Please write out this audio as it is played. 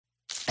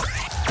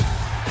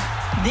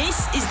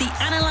This is the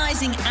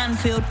Analysing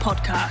Anfield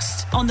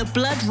podcast on the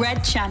Blood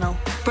Red channel,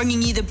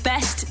 bringing you the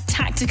best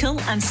tactical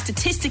and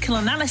statistical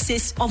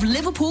analysis of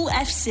Liverpool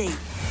FC.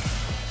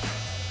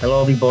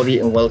 Hello everybody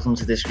and welcome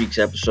to this week's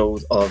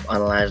episode of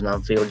Analysing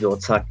Anfield, your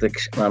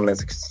tactics and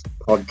analytics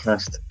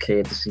podcast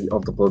courtesy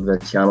of the Blood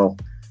Red channel.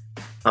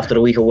 After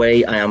a week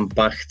away, I am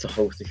back to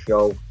host the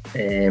show,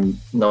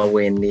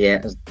 nowhere near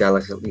as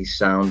delicately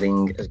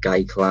sounding as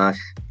Guy Clark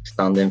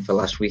standing for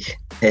last week.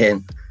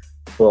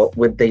 But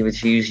with David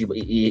Hughes,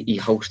 he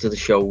hosted the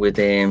show with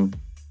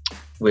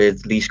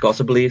Lee Scott,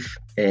 I believe.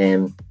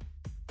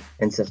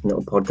 Interesting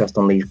little podcast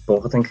on Lee's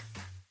book, I think.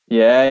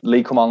 Yeah,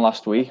 Lee come on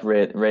last week.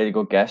 Really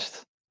good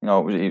guest. You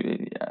know,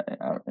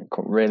 I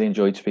really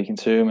enjoyed speaking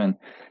to him, and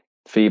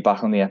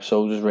feedback on the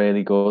episode was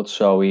really good.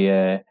 So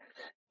he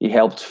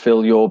helped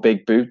fill your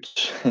big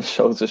boots,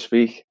 so to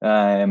speak.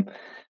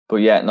 But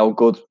yeah, no,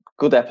 good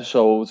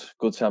episode.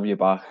 Good to have you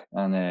back,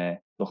 and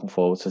looking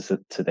forward to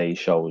today's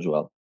show as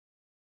well.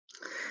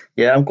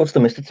 Yeah, I'm gutted to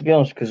miss it, to be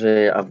honest, because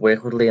I've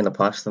worked with Lee in the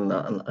past and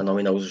I know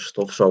he knows his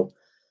stuff, so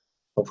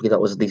hopefully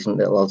that was a decent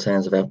little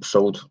alternative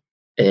episode.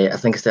 I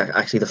think it's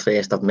actually the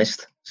first I've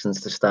missed since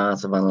the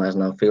start of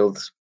Analysing Anfield,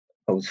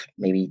 about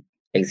maybe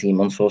 18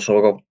 months or so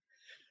ago.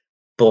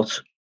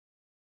 But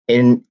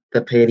in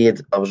the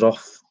period I was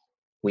off,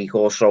 week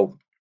or so,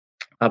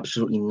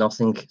 absolutely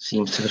nothing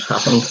seems to have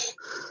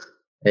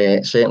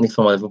happened, certainly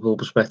from a Liverpool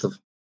perspective.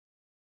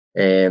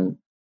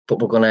 But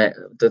we're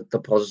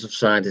the positive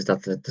side is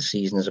that the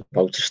season is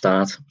about to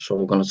start. So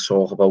we're going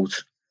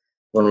to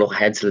look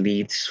ahead to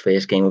Leeds'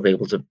 first game we've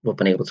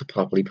been able to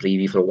properly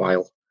preview for a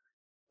while.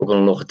 We're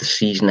going to look at the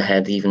season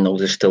ahead, even though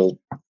there's still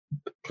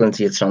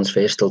plenty of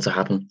transfers still to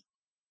happen.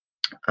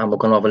 And we're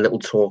going to have a little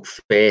talk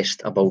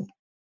first about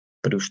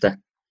Brewster.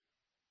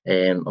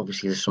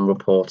 Obviously, there's some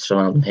reports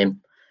surrounding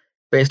him.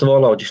 First of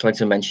all, I would just like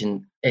to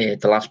mention the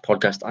last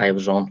podcast I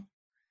was on.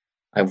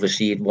 I've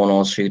received one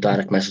or two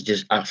direct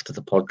messages after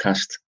the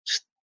podcast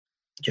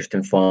just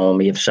informing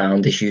me of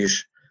sound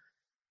issues.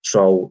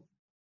 So,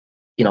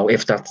 you know,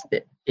 if that's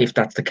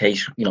the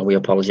case, you know, we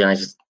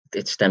apologise.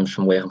 It stems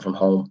from working from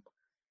home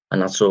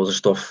and that sort of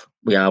stuff.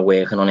 We are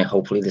working on it.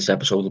 Hopefully this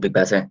episode will be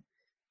better.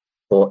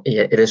 But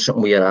it is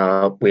something we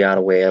are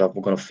aware of.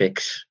 We're going to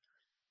fix,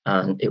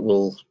 and it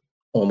will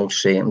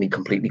almost certainly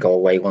completely go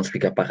away once we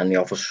get back in the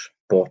office.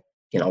 But,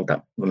 you know,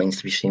 that remains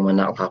to be seen when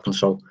that'll happen.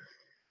 So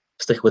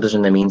stick with us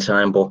in the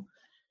meantime. But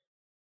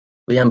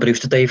Leanne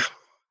Brewster, Dave,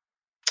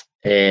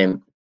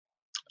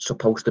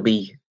 supposed to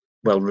be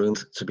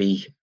well-roomed to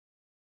be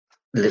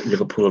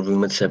Liverpool are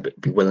rumoured to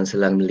be willing to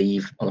let him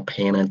leave on a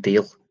permanent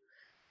deal.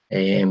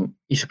 You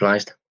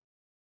surprised?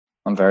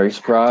 I'm very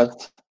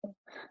surprised.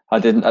 I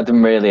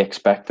didn't really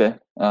expect it.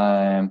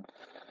 I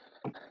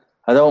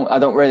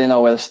don't really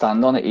know where to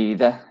stand on it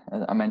either.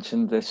 I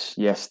mentioned this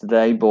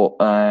yesterday, but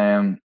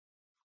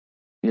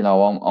you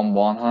know, on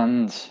one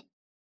hand,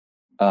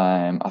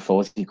 I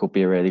thought he could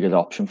be a really good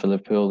option for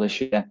Liverpool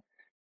this year,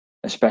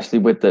 especially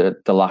with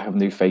the lack of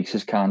new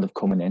faces kind of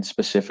coming in,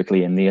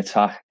 specifically in the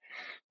attack.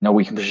 You know,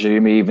 we can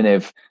presume even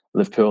if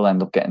Liverpool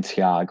end up getting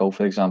Thiago,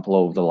 for example,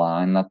 over the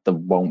line, that there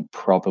won't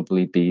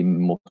probably be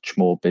much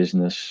more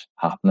business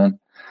happening.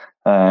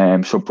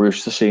 So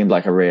Brewster seemed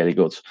like a really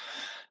good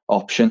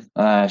option,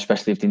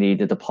 especially if they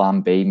needed a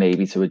plan B,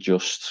 maybe to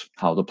adjust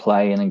how they're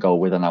playing and go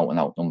with an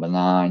out-and-out number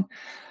 9.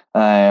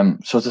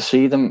 So to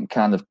see them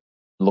kind of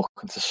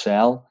looking to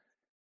sell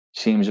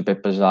seems a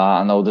bit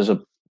bizarre. I know there's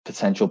a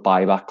potential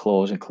buyback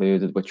clause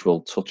included, which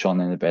we'll touch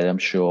on in a bit, I'm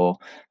sure.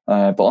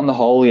 But on the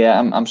whole, yeah,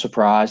 I'm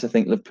surprised. I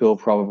think Liverpool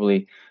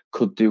probably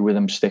could do with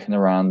him sticking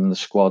around in the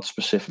squad,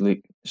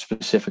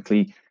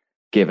 specifically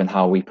given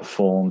how he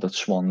performed at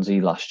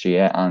Swansea last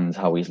year and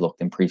how he's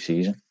looked in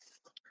pre-season.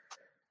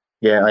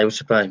 Yeah, I was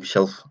surprised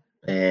myself.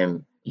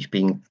 He's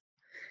been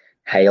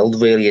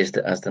hailed really as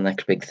the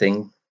next big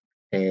thing.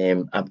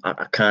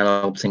 I can't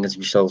help thinking to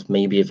myself,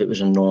 maybe if it was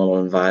a normal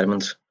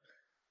environment,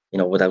 you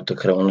know, without the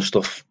corona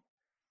stuff,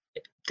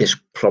 this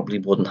probably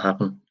wouldn't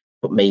happen.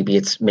 But maybe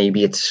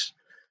it's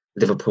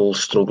Liverpool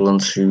struggling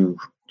to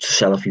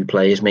sell a few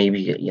players.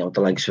 Maybe, you know,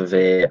 the likes of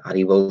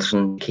Harry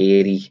Wilson,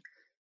 Kehrer,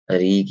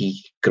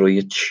 Origi,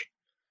 Grujic.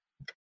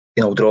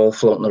 You know, they're all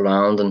floating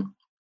around and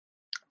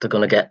they're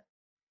going to get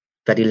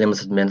very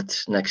limited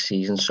minutes next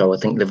season. So I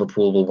think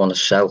Liverpool will want to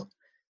sell.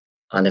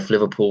 And if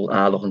Liverpool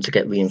are looking to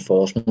get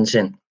reinforcements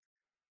in,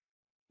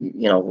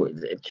 you know,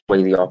 it's the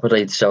way they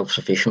operate,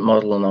 self-sufficient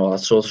model and all that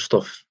sort of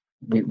stuff.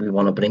 We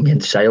want to bring in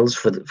sales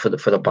for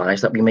the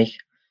buys that we make.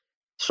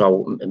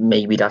 So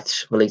maybe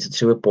that's related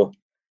to it. But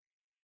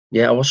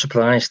yeah, I was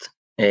surprised.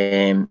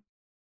 But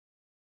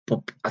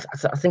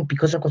I think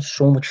because I've got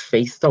so much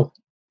faith though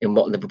in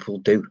what Liverpool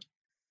do,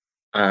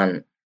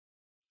 and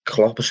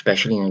Klopp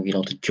especially, and you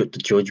know the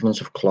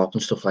judgments of Klopp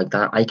and stuff like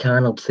that, I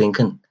can't help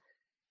thinking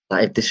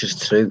that if this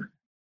is true,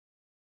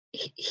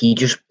 he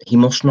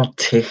must not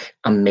tick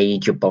a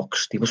major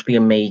box. There must be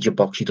a major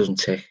box he doesn't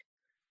tick.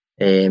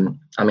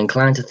 I'm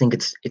inclined to think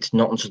it's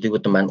nothing to do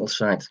with the mental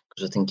side,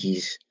 because I think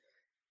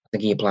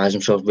he applies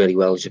himself really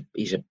well.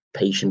 He's a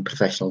patient,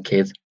 professional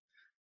kid.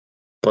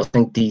 But I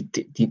think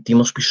there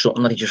must be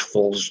something that he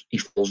falls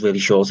really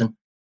short in.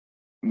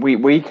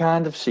 We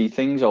kind of see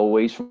things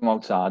always from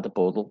outside the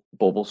bubble,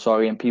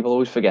 and people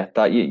always forget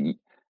that.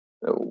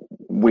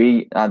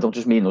 I don't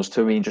just mean us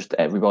two, I mean just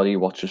everybody who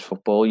watches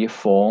football. You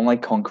form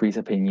like concrete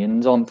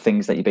opinions on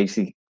things that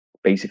you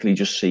basically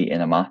just see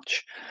in a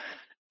match.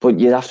 But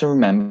you have to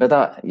remember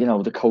that,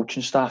 the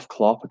coaching staff,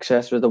 Klopp,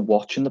 etc., they're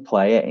watching the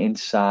player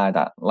inside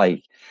that,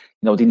 they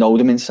know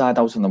them inside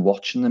out and they're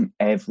watching them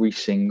every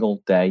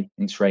single day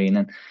in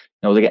training.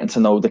 They're getting to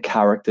know the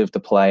character of the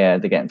player.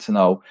 They're getting to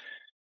know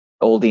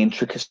all the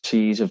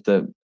intricacies of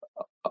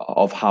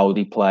how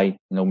they play,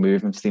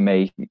 movements they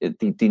make.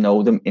 They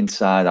know them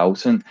inside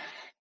out. And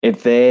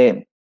if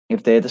they're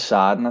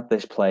deciding that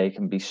this player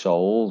can be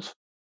sold,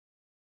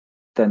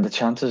 then the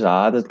chances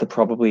are that there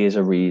probably is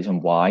a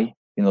reason why.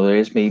 There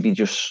is maybe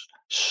just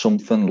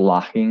something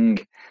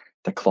lacking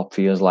that Klopp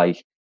feels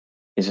like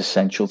is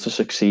essential to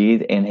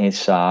succeed in his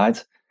side.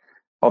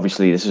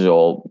 Obviously, this is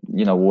all,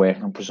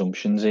 working on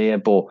presumptions here,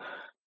 but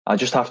I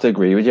just have to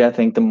agree with you. I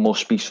think there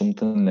must be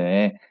something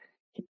there.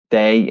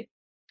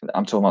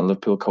 I'm talking about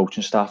Liverpool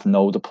coaching staff,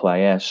 know the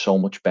player so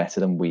much better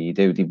than we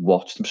do. They've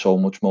watched them so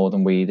much more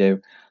than we do.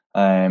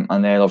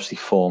 And they're obviously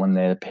forming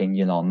their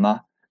opinion on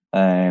that.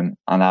 And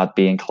I'd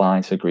be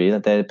inclined to agree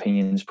that their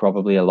opinion is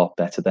probably a lot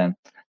better than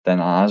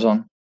ours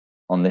on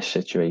this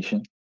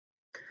situation.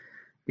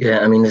 Yeah,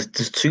 I mean,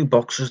 there's two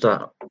boxes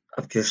that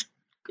I've just,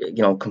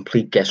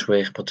 complete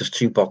guesswork, but there's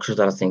two boxes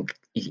that I think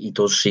he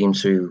does seem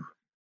to,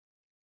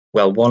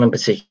 well, one in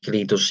particular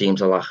he does seem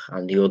to lack,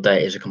 and the other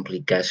is a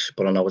complete guess,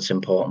 but I know it's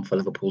important for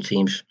Liverpool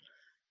teams.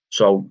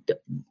 So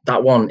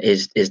that one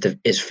is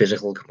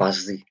physical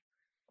capacity.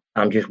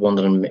 I'm just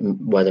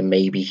wondering whether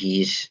maybe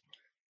he's,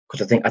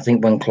 because I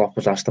think when Klopp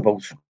was asked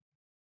about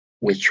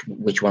which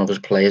one of his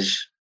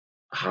players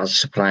has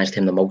surprised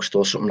him the most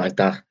or something like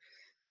that,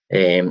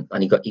 and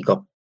he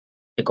got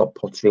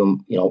put through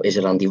him, is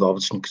it Andy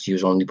Robertson, because he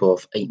was only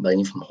bought 8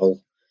 million from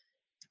Hull,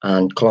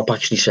 and Klopp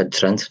actually said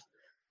Trent,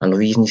 and the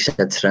reason he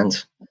said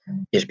Trent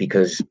is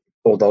because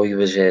although he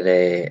was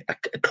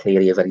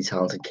clearly a very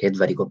talented kid,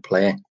 very good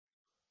player,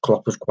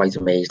 Klopp was quite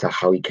amazed at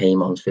how he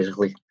came on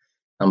physically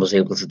and was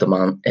able to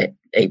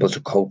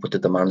cope with the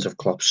demands of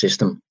Klopp's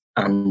system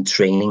and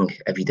training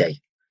every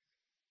day,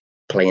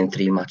 playing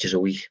 3 matches a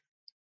week.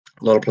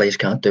 A lot of players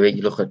can't do it.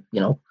 You look at,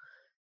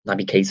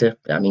 Naby Keita.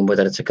 I mean,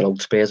 whether it's a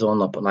growth spurs or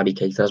not, but Naby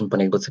Keita hasn't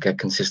been able to get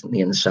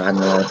consistently in the side,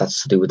 and a lot of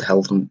that's to do with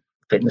health and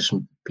fitness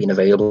and being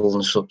available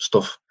and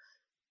stuff.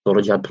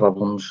 Storage had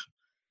problems.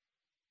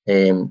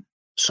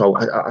 So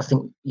I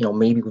think,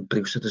 maybe with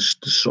Brewster, there's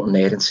something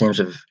there in terms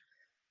of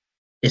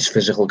his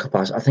physical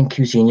capacity. I think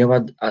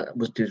Coutinho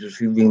there's a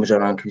few rumours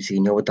around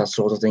Coutinho with that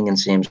sort of thing in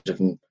terms of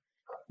him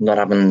not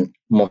having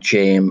much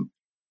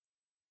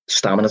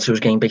stamina to his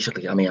game,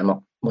 basically. I mean, I'm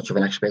not much of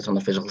an expert on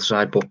the physical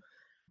side, but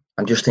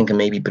I'm just thinking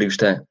maybe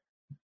Brewster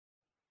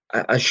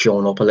has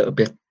shown up a little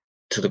bit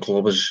to the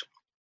club as,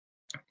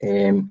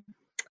 I'm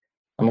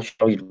not sure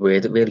how you'd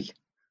word it really,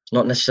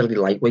 not necessarily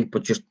lightweight,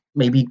 but just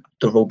maybe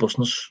the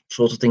robustness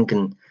sort of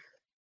thing,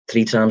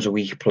 3 times a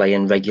week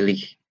playing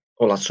regularly,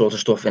 all that sort of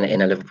stuff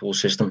in a Liverpool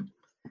system.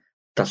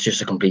 That's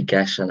just a complete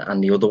guess.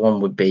 And the other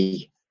one would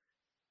be,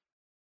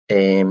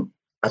 I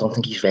don't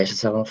think he's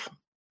versatile enough.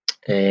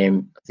 I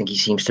think he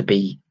seems to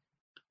be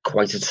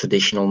quite a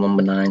traditional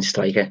number 9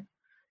 striker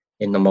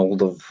in the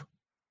mould of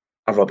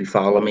a Robbie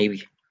Fowler,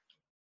 maybe.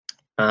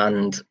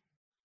 And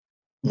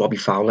Robbie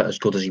Fowler, as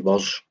good as he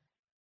was,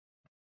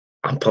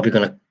 I'm probably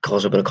going to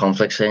cause a bit of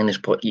conflict saying this,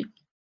 but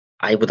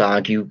I would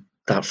argue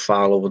that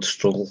Fowler would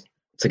struggle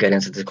to get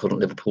into the current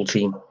Liverpool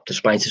team,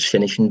 despite his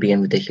finishing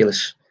being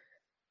ridiculous.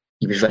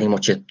 He was very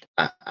much a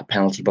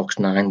penalty box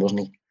 9, wasn't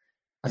he?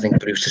 I think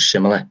Brewster's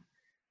similar.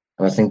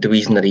 And I think the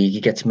reason that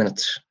Origi gets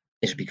minutes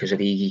is because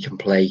Origi can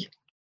play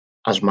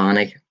as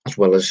Mane as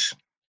well as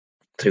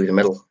through the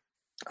middle.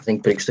 I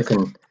think Brewster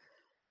can,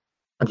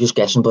 I'm just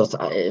guessing, but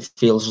it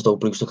feels as though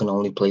Brewster can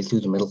only play through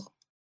the middle.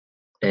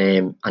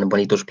 And when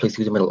he does play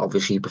through the middle,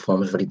 obviously he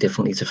performs very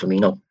differently to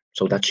Firmino.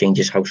 So that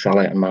changes how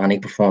Salah and Mane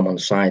perform on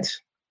the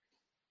sides.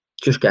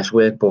 Just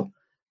guesswork, but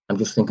I'm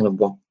just thinking of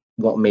what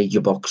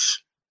major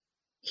box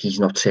he's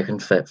not ticking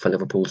for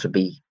Liverpool to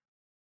be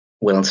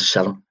willing to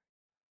sell him.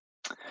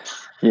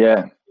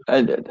 Yeah,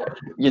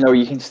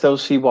 you can still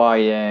see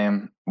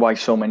why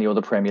so many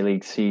other Premier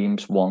League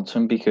teams want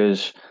him,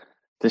 because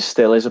there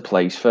still is a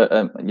place for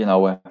a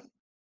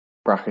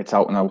brackets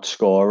out and out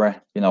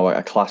scorer,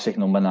 a classic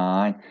number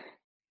 9.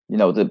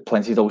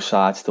 Plenty of those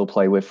sides still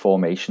play with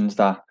formations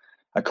that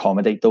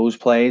accommodate those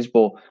players.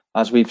 But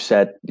as we've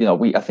said,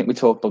 I think we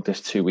talked about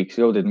this 2 weeks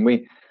ago, didn't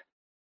we?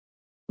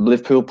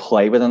 Liverpool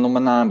play with a number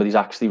 9, but he's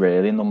actually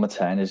really a number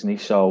 10, isn't he?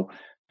 So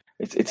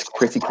it's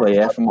pretty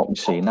clear from what we've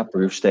seen that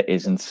Brewster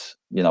isn't,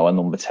 a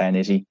number 10,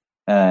 is he?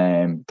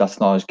 That's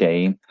not his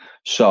game.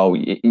 So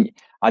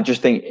I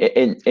just think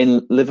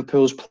in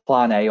Liverpool's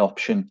plan A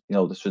option,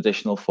 the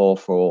traditional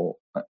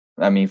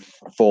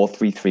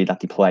 4-3-3 that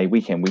they play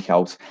week in, week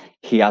out,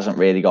 he hasn't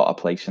really got a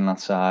place in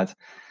that side.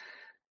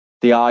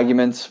 The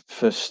argument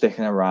for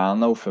sticking around,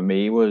 though, for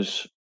me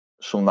was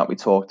something that we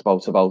talked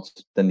about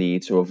the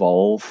need to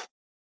evolve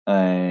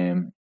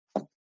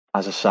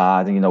as a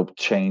side, and,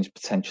 change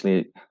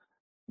potentially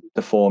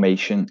the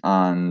formation.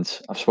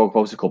 And I've spoken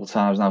about it a couple of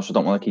times now, so I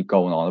don't want to keep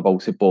going on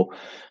about it. But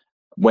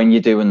when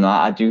you're doing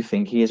that, I do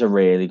think he is a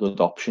really good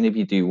option if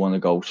you do want to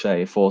go,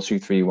 say,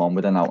 4-2-3-1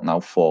 with an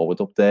out-and-out forward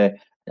up there.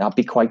 I'd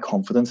be quite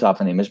confident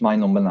having him as my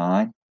number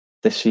 9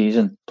 this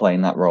season,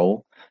 playing that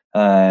role.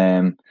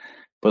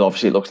 But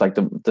obviously it looks like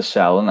the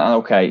sell, and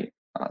okay,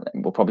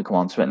 we'll probably come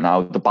on to it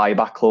now. The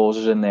buyback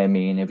clauses in there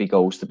mean if he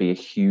goes to be a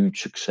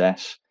huge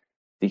success,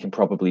 they can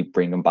probably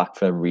bring him back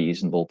for a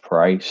reasonable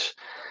price.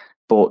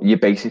 But you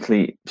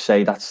basically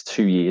say that's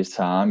 2 years'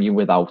 time. You're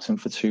without him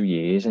for 2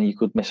 years, and you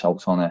could miss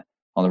out on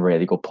a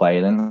really good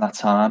player in that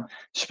time.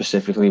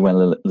 Specifically when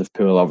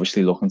Liverpool are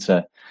obviously looking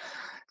to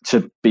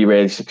be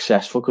really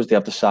successful because they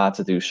have decided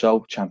to do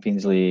so.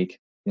 Champions League,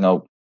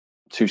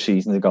 2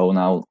 seasons ago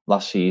now,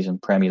 last season,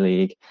 Premier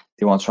League.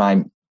 They want to try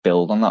and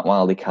build on that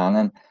while they can,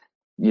 and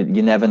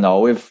you never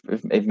know if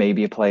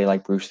maybe a player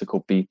like Brewster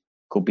could be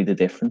the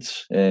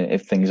difference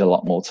if things are a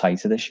lot more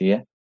tighter this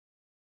year.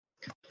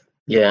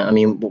 Yeah, I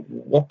mean,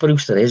 what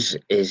Brewster is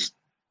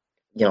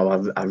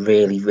a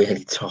really,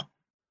 really top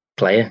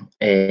player,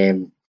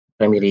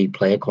 Premier League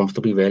player,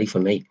 comfortably, really, for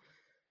me.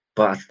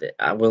 But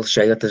I will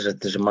say that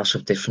there's a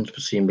massive difference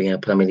between being a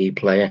Premier League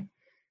player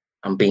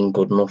and being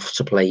good enough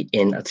to play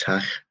in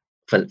attack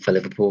for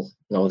Liverpool.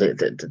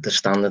 The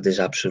standard is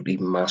absolutely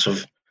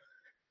massive.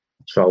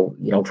 So,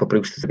 for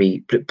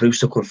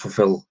Brewster could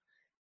fulfill,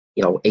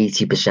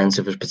 80%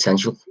 of his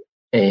potential,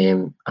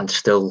 and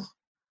still,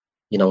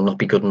 not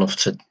be good enough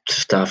to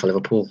start for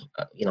Liverpool,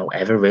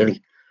 ever really.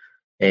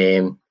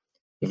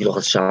 If you look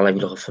at Salah, if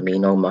you look at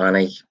Firmino,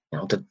 Mane,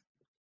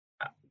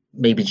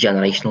 maybe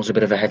generational is a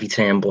bit of a heavy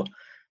term, but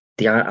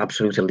they are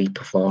absolute elite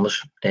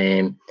performers.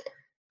 And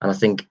I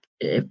think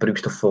if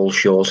Brewster falls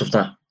short of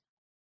that,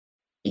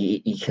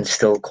 he can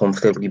still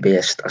comfortably be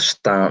a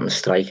starting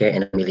striker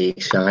in a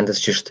league side.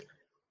 It's just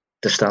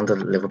the standard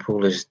at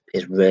Liverpool is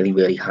really,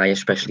 really high,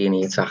 especially in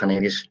the attacking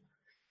areas.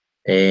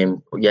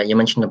 But yeah, you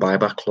mentioned the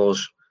buyback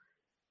clause.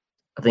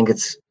 I think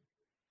it's,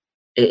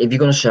 if you're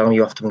going to sell him,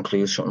 you have to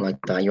include something like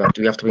that. You have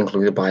to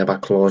include a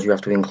buyback clause. You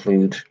have to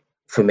include,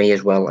 for me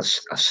as well,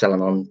 a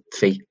selling on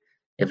fee.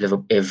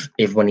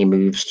 If when he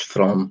moves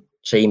from,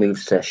 say he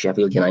moves to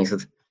Sheffield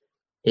United,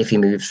 if he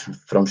moves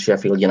from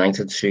Sheffield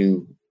United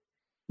to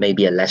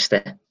maybe a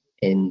Leicester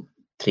in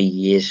 3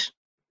 years,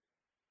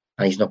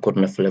 and he's not good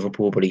enough for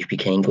Liverpool, but he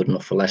became good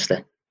enough for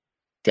Leicester,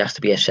 there has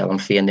to be a selling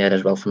fee in there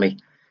as well for me.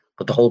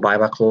 But the whole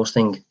buyback clause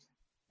thing,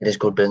 it is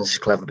good business,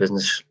 clever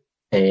business,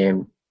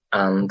 and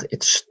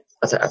it's,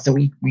 I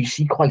think we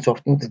see quite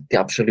often the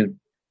absolute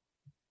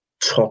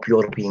top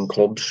European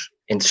clubs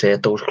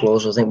insert those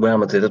clauses. I think Real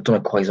Madrid have done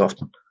it quite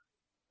often.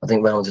 I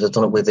think Real Madrid have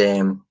done it with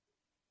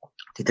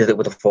they did it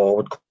with a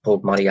forward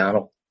called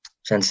Mariano,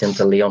 sent him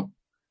to Lyon,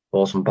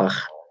 bought him back.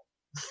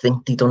 I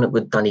think they done it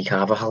with Danny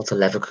Carvajal to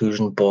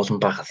Leverkusen, bought him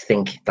back. I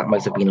think that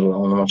might have been a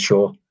loan, I'm not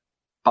sure.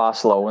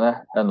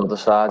 Barcelona, another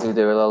side who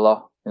do it a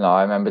lot.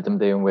 I remember them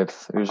doing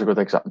with, who's a good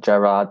example,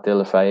 Gerard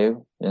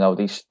Deulofeu.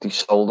 They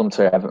sold him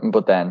to Everton,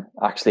 but then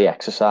actually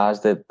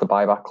exercised the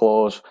buyback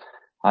clause.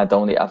 I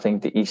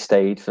think that he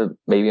stayed for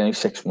maybe only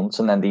 6 months,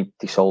 and then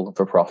they sold him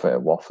for profit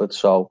at Watford.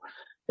 So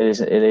it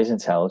is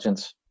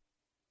intelligence.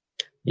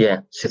 Yeah,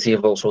 City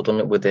have also done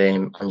it with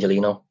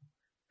Angelino.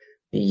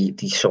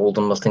 They sold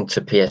him, I think,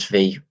 to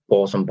PSV,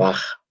 bought him back,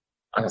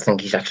 and I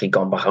think he's actually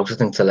gone back out, I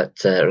think, to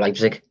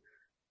Leipzig.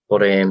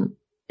 But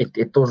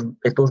it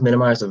does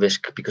minimise the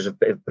risk, because if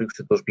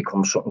Brewster does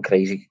become something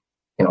crazy,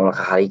 like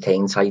a Harry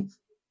Kane type,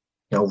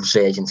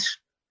 resurgence,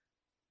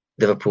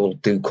 Liverpool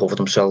do cover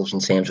themselves in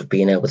terms of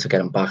being able to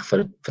get him back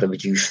for a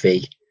reduced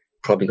fee.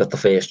 Probably got the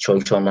first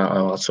choice on that and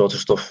all that sort of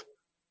stuff.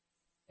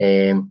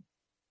 But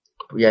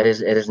yeah, it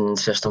is an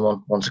interesting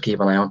one to keep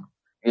an eye on.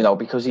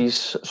 Because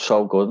he's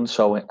so good and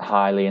so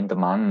highly in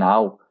demand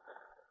now,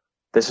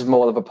 this is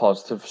more of a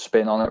positive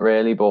spin on it,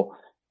 really. But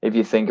if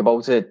you think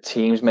about it,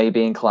 teams may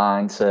be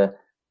inclined to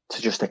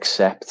just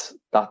accept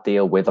that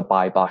deal with a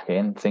buyback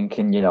in,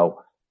 thinking,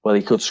 well,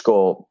 he could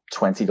score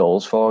 20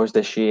 goals for us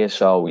this year,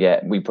 so yeah,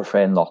 we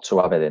prefer not to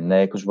have it in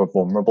there because we're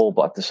vulnerable.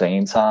 But at the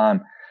same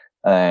time,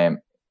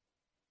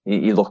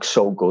 he looks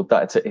so good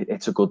that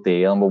it's a good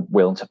deal, and we're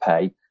willing to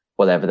pay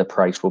whatever the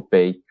price would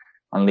be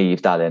and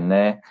leave that in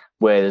there.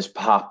 Whereas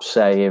perhaps,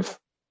 say, if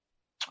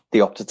they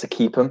opted to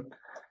keep him,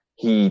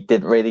 he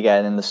didn't really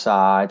get in the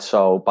side,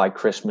 so by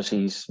Christmas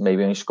he's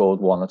maybe only scored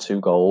 1 or 2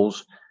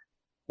 goals.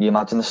 You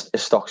imagine his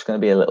stock's going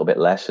to be a little bit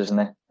less, isn't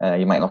it?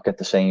 You might not get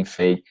the same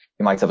fee.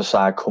 You might have a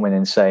side coming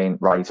in saying,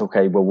 right,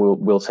 okay, well,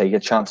 we'll take a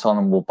chance on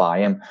him, we'll buy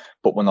him,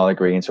 but we're not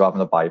agreeing to having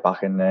a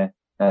buyback in there.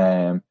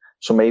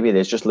 So maybe it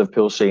is just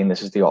Liverpool seeing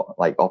this as the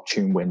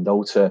opportune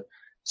window to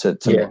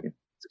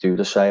do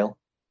the sale.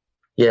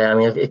 Yeah, I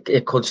mean,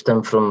 it could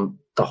stem from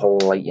the whole,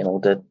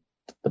 the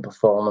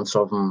performance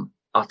of him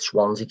at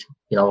Swansea.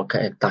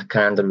 That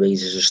kind of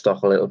raises his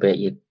stock a little bit.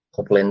 You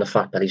couple in the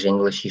fact that he's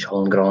English, he's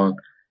homegrown.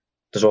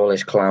 there's all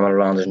this clamour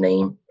around his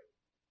name.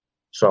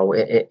 So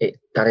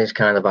that is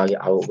kind of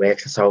how it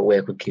works. That's how it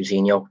worked with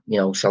Coutinho.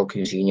 Sell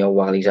Coutinho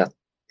while he's at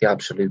the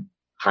absolute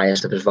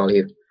highest of his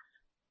value.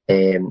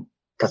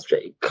 That's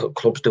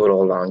clubs do it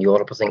all around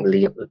Europe. I think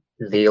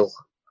Lille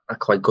are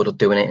quite good at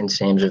doing it in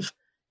terms of,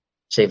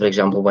 say for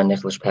example, when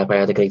Nicolas Pepe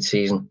had a great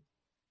season,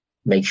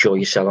 make sure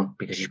you sell him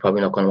because he's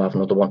probably not going to have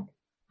another one.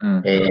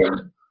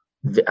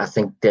 I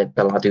think that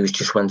the lad who's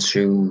just went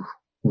to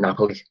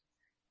Napoli,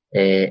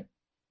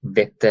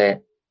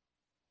 Victor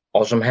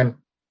Osimhen,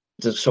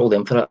 they sold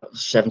him for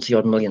 70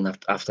 odd million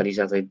after he's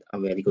had a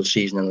really good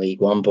season in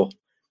League One. But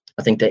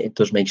I think that it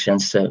does make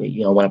sense to,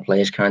 when a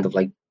player's kind of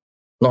like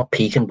not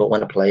peaking, but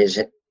when a player's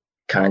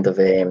kind of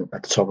at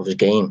the top of his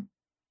game,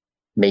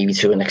 maybe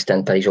to an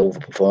extent that he's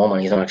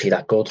overperforming, he's not actually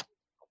that good.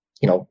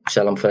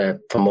 Sell him for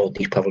more than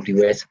he's probably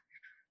worth.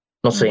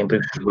 Not saying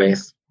Bruce is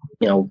worth,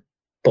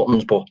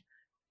 buttons, but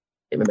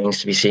it remains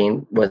to be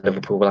seen whether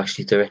Liverpool will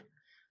actually do it.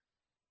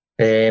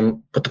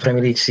 But the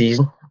Premier League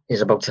season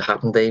is about to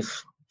happen, Dave.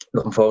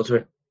 Looking forward to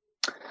it.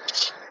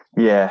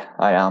 Yeah,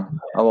 I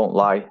am. I won't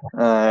lie.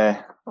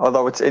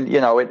 Although it's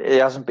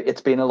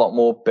it's been a lot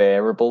more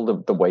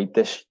bearable the wait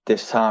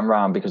this time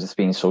round because it's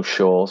been so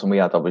short, and we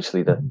had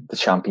obviously the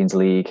Champions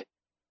League,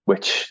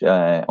 which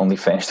only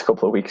finished a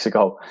couple of weeks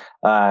ago.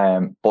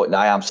 But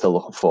I am still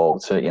looking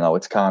forward to it.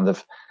 It's kind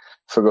of,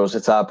 for us,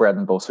 it's our bread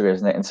and butter,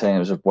 isn't it, in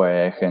terms of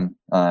work and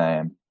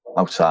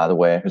outside of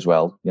work as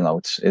well.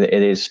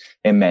 It is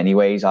in many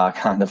ways our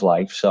kind of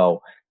life.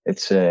 So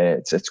it's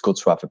good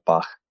to have it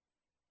back.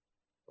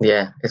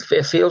 Yeah,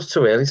 it feels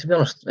too early, to be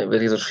honest. It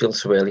really does feel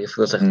too early. It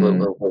feels like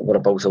we're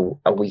about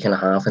a week and a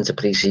half into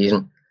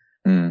pre-season.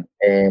 I'm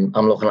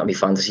looking at my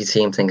fantasy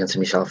team thinking to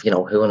myself,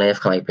 who on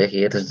earth can I pick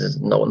here? There's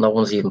no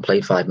one's even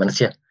played 5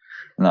 minutes yet.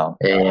 No.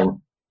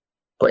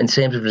 But in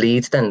terms of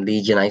Leeds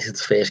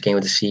United's first game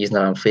of the season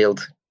at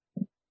Anfield,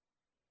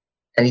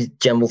 any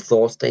general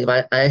thoughts, Dave?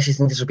 I actually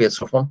think this will be a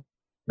tough one.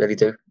 Really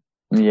do.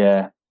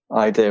 Yeah,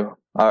 I do.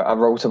 I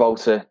wrote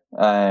about it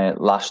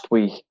last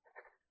week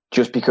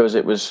just because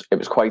it was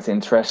quite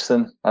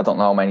interesting. I don't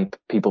know how many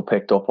people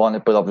picked up on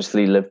it, but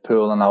obviously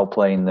Liverpool are now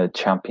playing the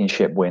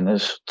Championship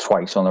winners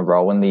twice on a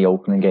row in the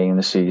opening game of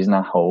the season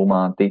at home,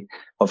 aren't they?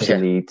 Obviously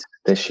Leeds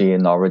this year,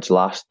 Norwich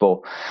last,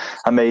 but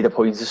I made a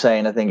point of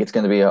saying I think it's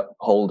going to be a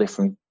whole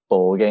different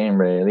ball game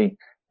really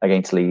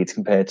against Leeds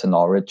compared to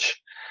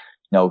Norwich.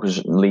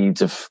 Because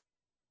Leeds have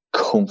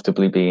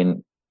comfortably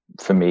been,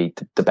 for me,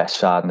 the best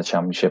side in the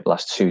Championship the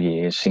last 2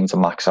 years. Seem to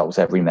max out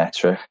every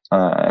metric.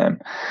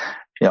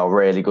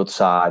 Really good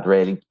side,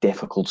 really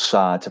difficult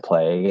side to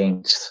play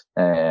against.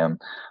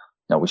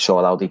 We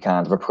saw how they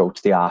kind of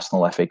approached the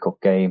Arsenal FA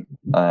Cup game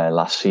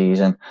last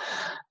season.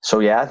 So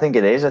yeah, I think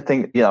it is. I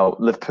think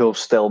Liverpool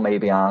still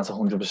maybe aren't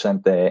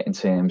 100% there in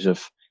terms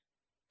of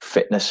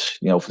fitness.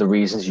 For the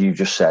reasons you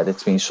just said,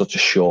 it's been such a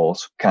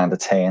short kind of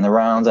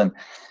turnaround, and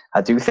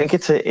I do think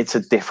it's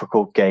a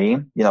difficult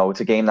game. It's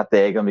a game that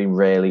they're going to be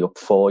really up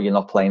for. You're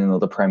not playing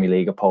another Premier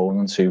League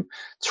opponent who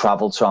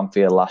travelled to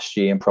Anfield last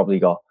year and probably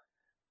got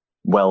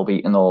well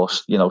beaten or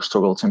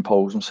struggled to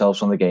impose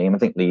themselves on the game. I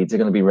think Leeds are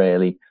going to be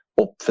really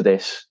up for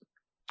this,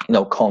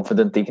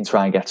 confident they can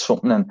try and get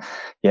something. And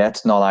yeah,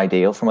 it's not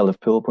ideal from a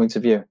Liverpool point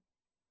of view.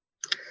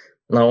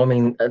 No, I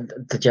mean,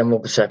 the general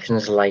perception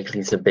is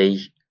likely to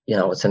be,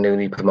 it's a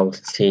newly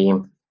promoted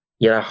team.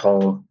 You're at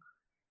home,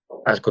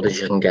 as good as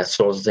you can get,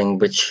 sort of thing,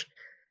 which,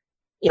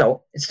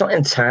 it's not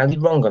entirely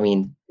wrong. I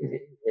mean,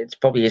 it's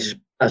probably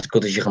as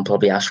good as you can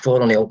probably ask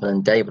for on the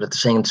opening day, but at the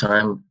same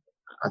time,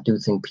 I do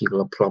think people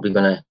are probably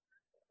going to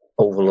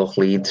overlook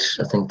Leeds.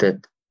 I think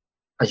that,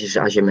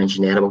 as you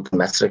mentioned there about the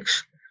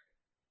metrics,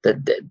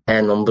 that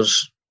their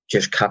numbers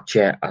just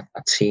capture a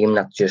team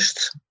that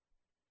just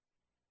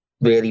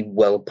really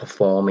well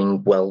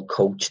performing, well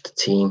coached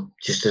team.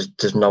 Just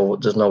there's no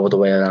other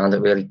way around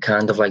it. Really,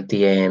 kind of like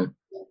the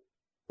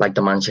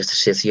Manchester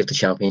City of the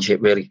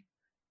Championship. Really,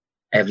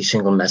 every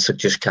single metric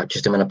just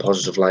captures them in a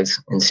positive light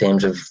in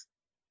terms of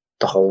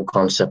the whole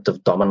concept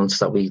of dominance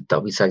that we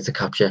try to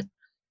capture.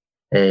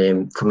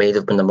 For me,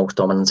 they've been the most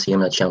dominant team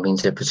in the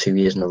Championship for 2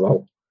 years in a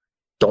row.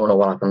 Don't know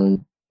what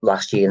happened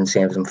last year in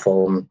terms of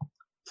them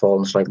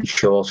falling slightly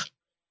short.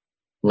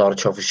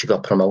 Norwich obviously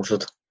got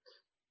promoted.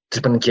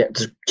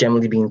 There's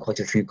generally been quite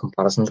a few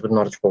comparisons with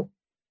Norwich, but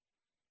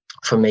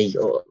for me,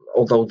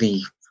 although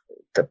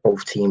that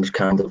both teams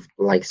kind of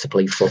like to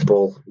play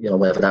football,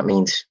 whatever that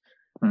means,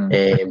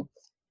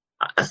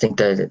 I think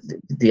that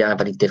they are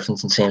very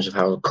different in terms of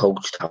how they're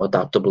coached, how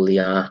adaptable they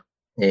are.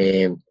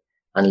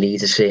 And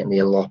Leeds is certainly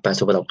a lot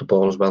better without the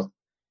ball as well.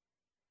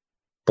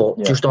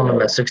 But just on the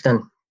metrics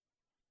then,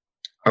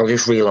 I'll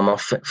just reel them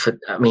off.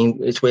 I mean,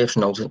 it's worth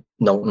noting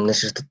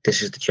this is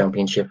the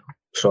Championship.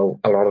 So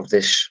a lot of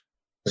this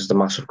is the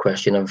massive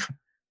question of,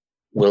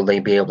 will they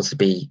be able to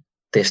be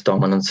this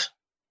dominant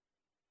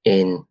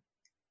in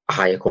a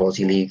higher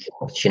quality league,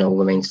 which,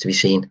 remains to be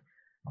seen.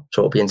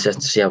 So it'll be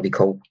interesting to see how they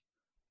cope.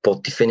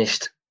 But they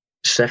finished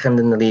second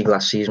in the league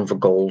last season for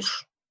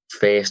goals,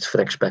 first for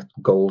expected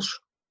goals,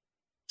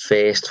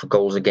 first for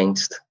goals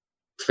against,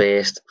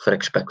 first for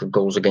expected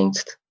goals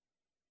against,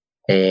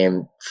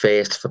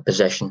 first for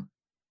possession,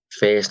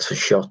 first for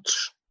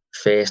shots,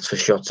 first for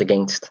shots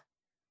against,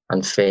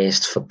 and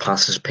first for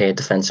passes per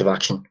defensive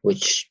action,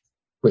 which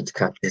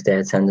captures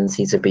their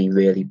tendency to be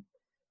really,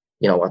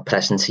 a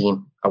pressing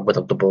team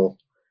without the ball.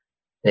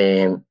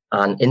 And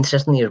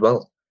interestingly as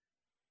well,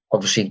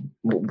 obviously,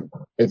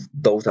 if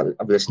those that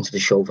have listened to the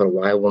show for a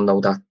while will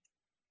know that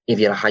if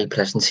you're a high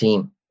pressing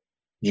team,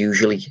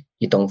 usually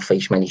you don't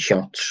face many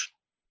shots.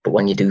 But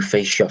when you do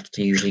face shots,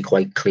 they're usually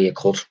quite clear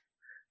cut.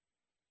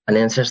 An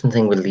interesting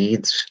thing with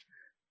Leeds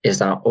is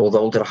that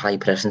although they're a high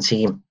pressing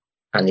team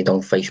and they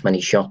don't face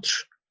many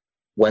shots,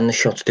 when the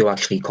shots do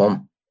actually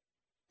come,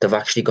 they've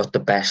actually got the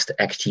best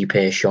XG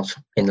per shot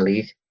in the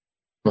league.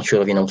 I'm not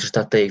sure if you noticed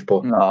that, Dave,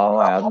 but no,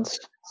 I haven't.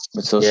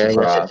 It does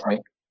surprise me.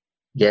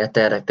 Yeah,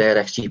 their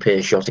XG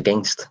per shot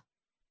against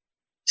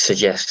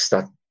suggests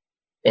that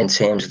in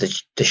terms of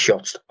the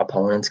shots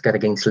opponents get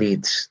against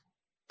Leeds,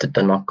 that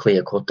they're not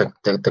clear cut.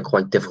 They're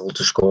quite difficult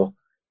to score.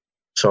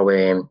 So,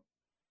 I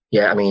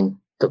mean,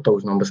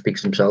 those numbers speak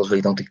for themselves,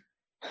 really, don't they?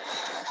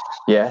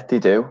 Yeah, they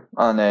do.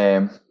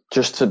 And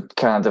just to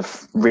kind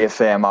of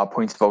reaffirm our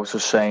point of also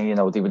saying,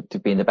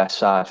 they've been the best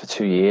side for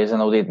 2 years. I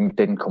know they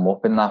didn't come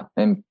up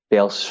in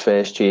Bielsa's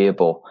first year,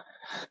 but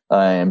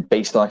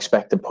based on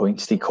expected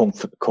points, they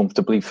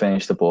comfortably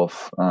finished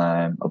above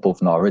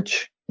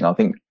Norwich. I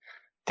think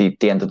they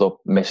ended up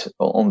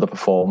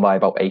underperforming by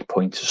about 8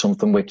 points or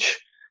something, which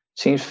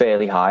seems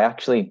fairly high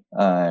actually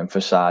for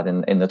a side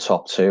in the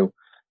top two.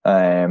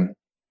 And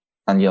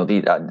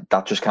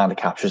that just kind of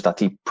captures that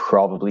they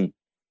probably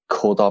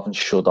could have and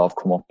should have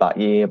come up that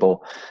year, but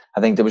I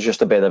think there was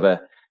just a bit of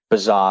a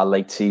bizarre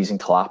late season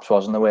collapse,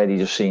 wasn't there, where they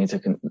just seemed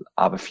to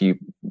have a few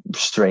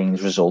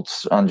strange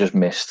results and just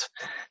missed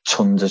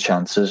tons of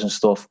chances and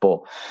stuff. But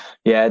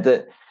yeah,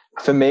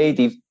 for me,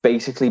 they've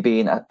basically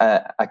been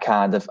a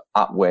kind of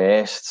at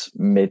worst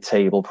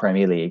mid-table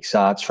Premier League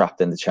side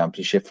trapped in the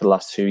Championship for the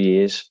last 2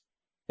 years.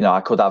 I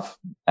could have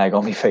egg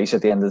on my face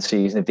at the end of the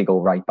season if they go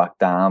right back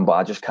down, but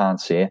I just can't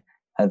see it.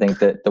 I think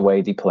that the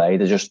way they play,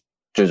 they're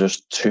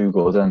just too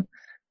good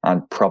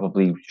and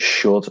probably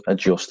should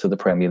adjust to the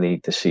Premier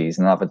League this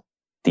season and have a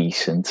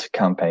decent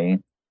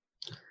campaign.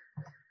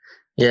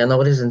 Yeah, no,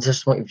 it is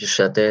interesting what you've just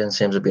said there in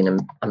terms of being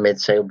a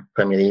mid-table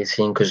Premier League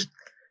team, because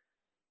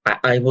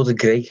I would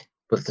agree,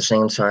 but at the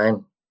same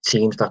time,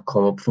 teams that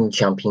come up from the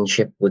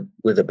Championship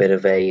with a bit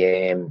of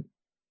a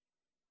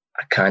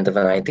kind of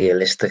an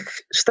idealistic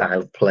style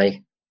of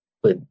play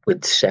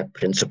with set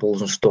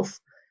principles and stuff,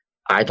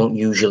 I don't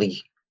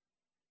usually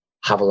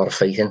have a lot of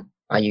faith in.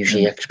 I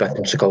usually expect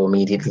them to go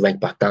immediately right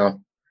back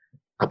down.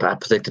 I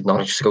predicted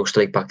Norwich to go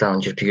straight back down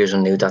just because I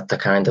knew that the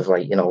kind of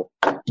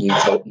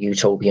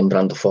utopian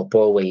brand of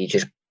football where you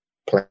just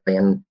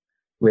playing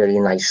really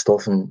nice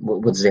stuff and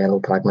with zero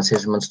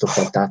pragmatism and stuff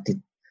like that,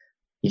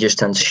 you just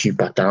tend to shoot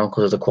back down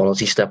because of the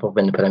quality step up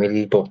in the Premier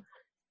League. But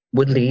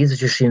with Leeds, I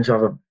just seem to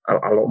have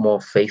a lot more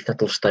faith that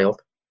they'll stay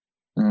up.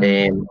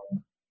 I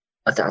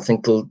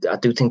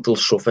do think they'll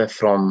suffer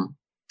from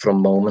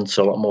moments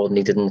a lot more than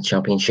they did in the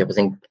Championship. I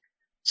think,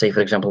 say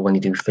for example, when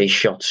you do face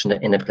shots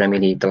in the Premier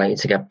League, they're likely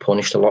to get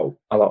punished a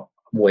lot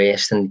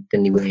worse than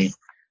they were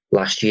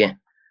last year,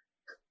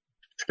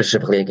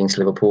 specifically against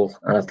Liverpool.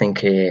 And I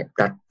think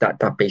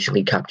that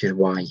basically captures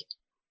why,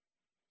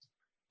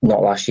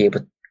 not last year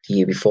but the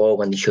year before,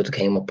 when they should have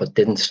came up but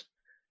didn't.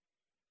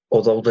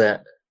 Although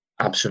they're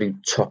absolute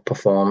top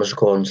performers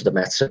according to the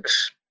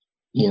metrics,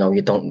 you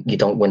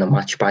don't win a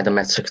match by the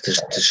metrics.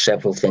 There's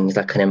several things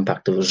that can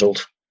impact the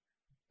result,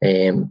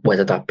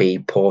 whether that be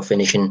poor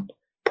finishing,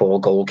 poor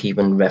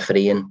goalkeeping,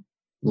 refereeing,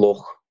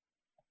 luck.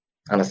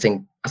 And I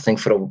think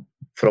for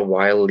a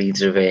while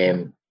Leeds have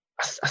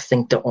I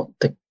think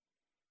they're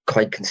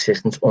quite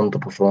consistent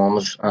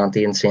underperformers, aren't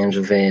they, in terms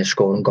of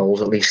scoring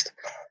goals at least.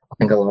 I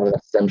think a lot of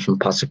that stems from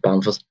Patrick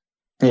Bamford.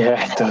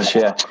 Yeah, it does.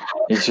 Yeah,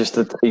 he's just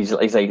he's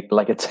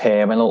like a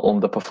terminal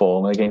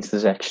underperformer against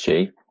his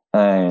XG,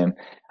 and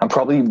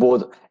probably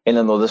would in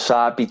another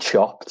side be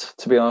chopped,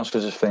 to be honest,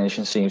 because his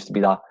finishing seems to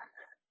be that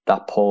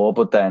poor.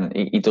 But then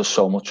he does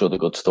so much other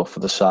good stuff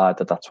for the side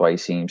that's why he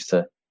seems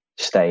to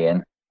stay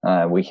in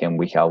week in,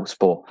 week out.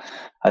 But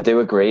I do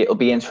agree, it'll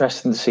be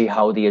interesting to see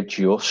how they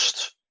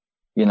adjust.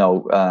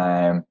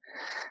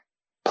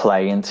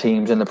 Playing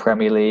teams in the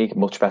Premier League,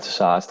 much better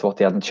size to what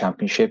they had in the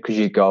Championship, because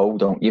you go,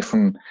 don't you,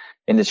 from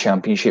in the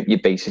Championship, you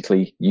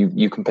basically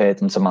you compared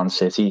them to Man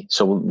City.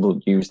 So we'll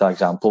use that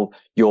example.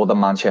 You're the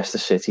Manchester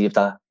City of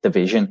that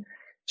division.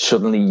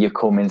 Suddenly you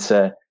come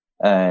into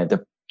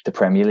the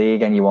Premier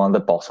League and you're one of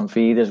the bottom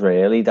feeders,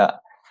 really.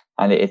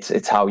 And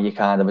it's how you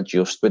kind of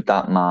adjust with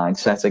that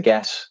mindset, I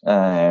guess.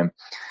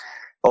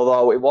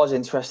 Although it was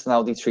interesting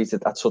how they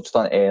treated, I touched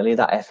on earlier,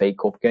 that FA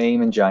Cup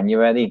game in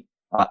January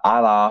at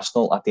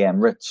Arsenal at the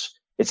Emirates.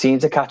 It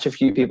seemed to catch a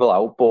few people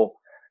out, but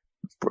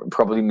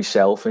probably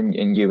myself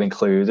and you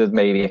included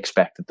maybe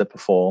expected the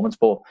performance.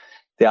 But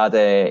they had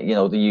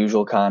the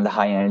usual kind of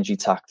high energy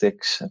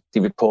tactics. They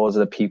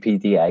reported a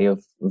PPDA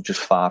of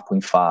just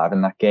 5.5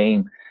 in that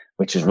game,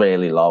 which is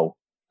really low.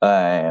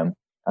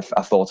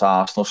 I thought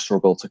Arsenal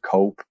struggled to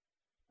cope.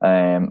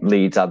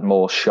 Leeds had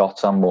more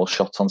shots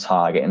on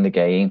target in the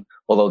game,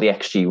 although the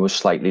XG was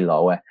slightly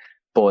lower.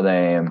 But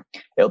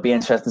it'll be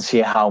interesting to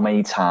see how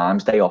many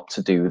times they opt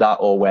to do that,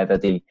 or whether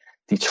they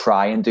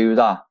try and do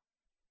that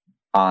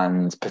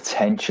and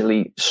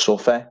potentially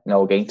suffer,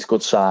 against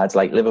good sides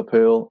like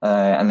Liverpool,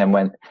 and then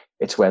when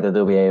it's whether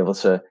they'll be able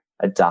to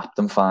adapt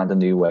and find a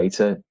new way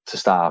to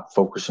start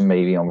focusing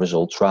maybe on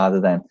results rather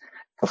than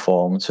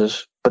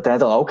performances. But then I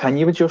don't know, can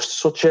you adjust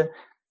such a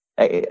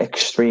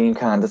extreme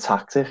kind of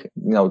tactic?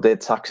 The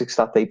tactics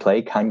that they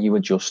play, can you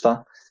adjust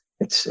that?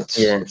 It's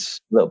a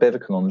little bit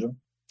of a conundrum.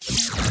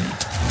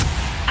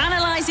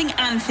 Analysing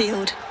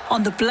Anfield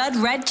on the Blood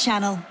Red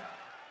Channel.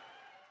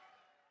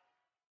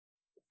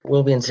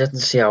 We'll be interested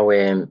to see how,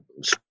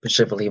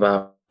 specifically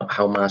about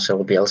how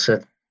Marcelo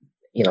Bielsa,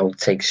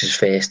 takes his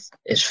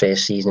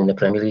first season in the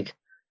Premier League.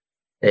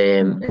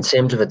 In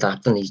terms of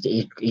adapting,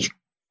 he's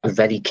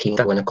very keen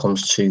when it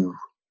comes to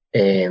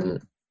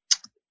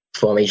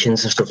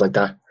formations and stuff like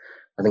that.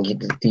 I think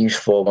they use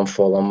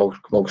 4-1-4-1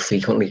 most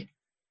frequently,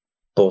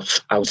 but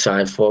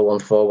outside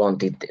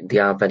 4-1-4-1, they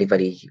are very,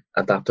 very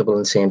adaptable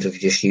in terms of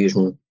just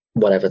using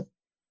whatever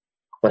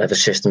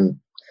system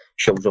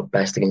shows up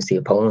best against the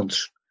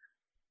opponents.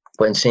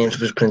 But in terms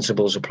of his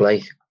principles of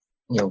play,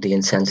 the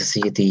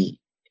intensity, the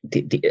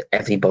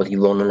everybody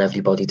running,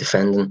 everybody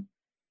defending,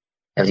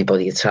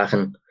 everybody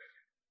attacking,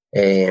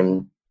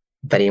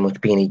 very much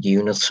being a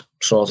unit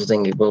sort of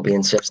thing. It will be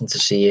interesting to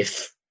see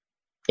if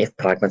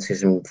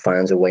pragmatism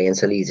finds a way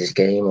into Leeds'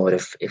 game, or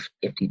if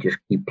they just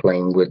keep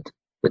playing with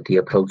the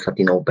approach that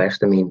they know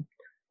best. I mean,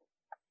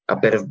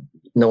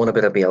 knowing a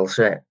bit of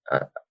Bielsa,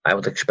 I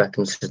would expect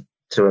him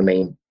to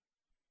remain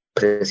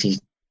pretty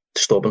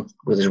stubborn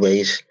with his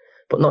ways,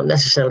 but not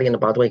necessarily in a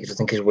bad way, because I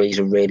think his ways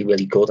are really,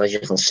 really good, as you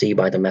can see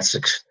by the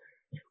metrics.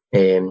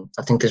 I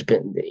think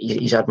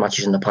he's had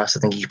matches in the past. I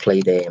think he's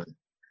played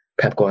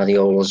Pep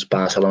Guardiola's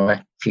Barcelona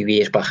a few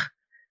years back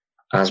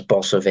as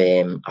boss of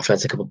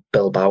Athletic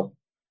Bilbao,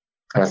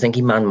 and I think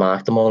he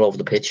man-marked them all over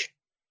the pitch,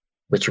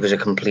 which was a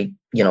complete,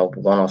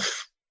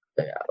 one-off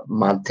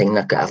mad thing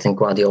that I think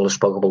Guardiola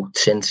spoke about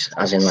since,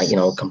 as in,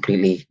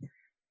 completely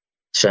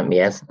sent me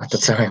head at the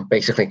time,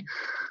 basically.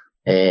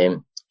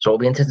 So it'll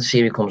be interesting to see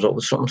if he comes up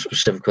with something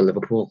specific for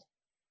Liverpool.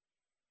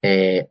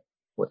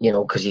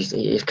 Because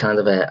he's kind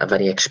of a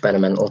very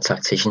experimental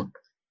tactician,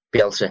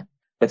 Bielsa.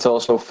 It's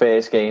also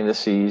first game of the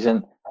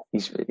season.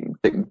 He's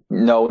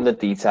knowing the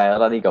detail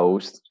that he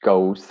goes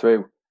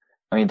through.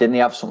 I mean, didn't he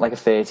have something like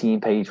a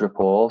 13-page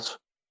report?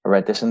 I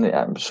read this in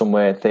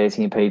somewhere,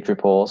 13-page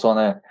report on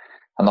an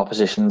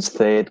opposition's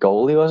third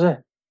goalie, was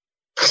it?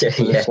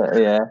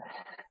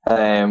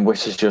 Yeah.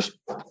 Which is just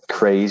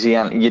crazy.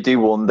 And you do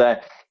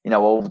wonder,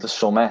 over the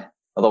summer,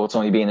 although it's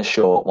only been a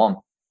short one,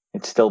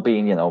 it's still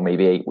been,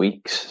 maybe 8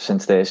 weeks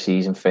since their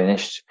season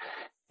finished.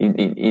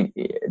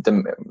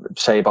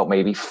 Say about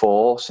maybe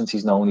 4 since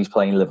he's known he's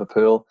playing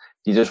Liverpool.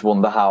 You just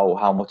wonder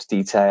how much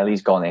detail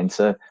he's gone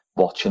into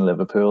watching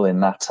Liverpool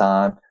in that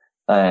time.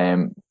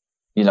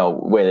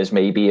 Whereas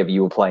maybe if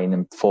you were playing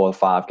them 4 or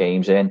 5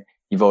 games in,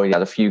 you've already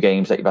had a few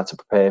games that you've had to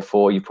prepare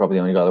for. You've probably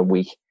only got a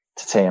week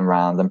to turn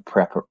around and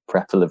prep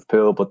for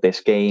Liverpool. But this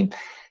game,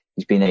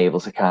 he's been able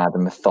to kind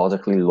of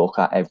methodically look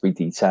at every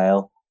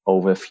detail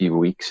over a few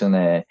weeks, and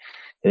it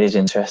is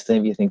interesting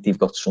if you think they've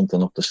got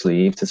something up the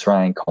sleeve to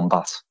try and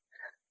combat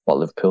what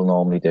Liverpool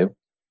normally do.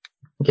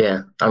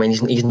 Yeah, I mean,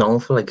 he's known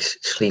for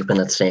sleeping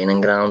at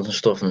training grounds and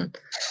stuff, and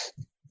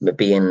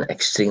being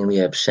extremely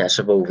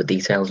obsessive over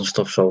details and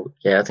stuff. So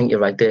yeah, I think you're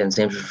right there in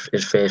terms of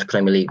his first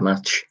Premier League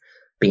match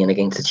being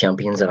against the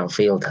champions at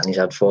Anfield, and he's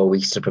had 4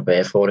 weeks to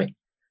prepare for it.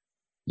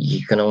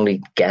 You can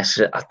only guess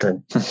at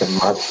the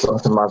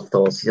mad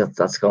thoughts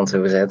that's gone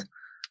through his head.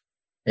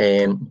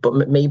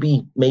 But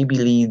maybe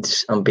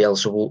Leeds and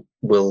Bielsa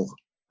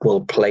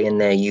will play in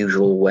their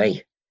usual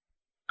way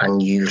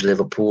and use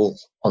Liverpool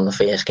on the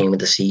first game of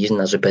the season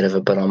as a bit of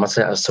a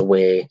barometer as to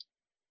where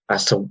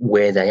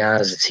they are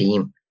as a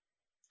team,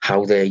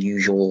 how their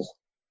usual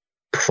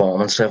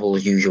performance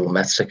levels, usual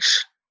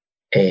metrics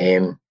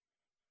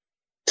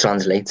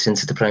translates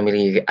into the Premier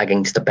League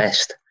against the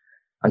best.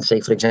 And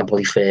say, for example,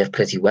 they fare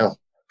pretty well,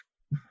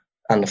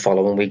 and the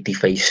following week they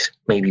face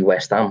maybe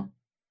West Ham.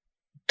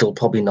 They'll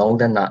probably know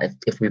then that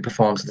if we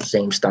perform to the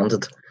same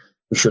standard,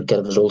 we should get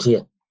a result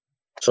here.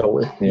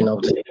 So,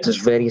 there's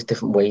various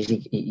different ways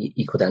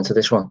he could enter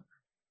this one.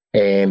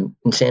 In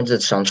terms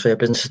of the transfer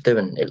business is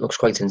doing, it looks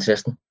quite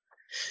interesting.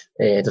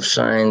 They've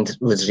signed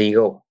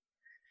Rodrigo.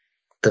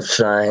 They've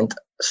signed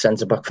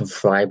centre-back from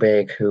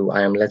Freiburg, who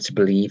I am led to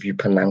believe you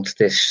pronounce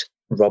this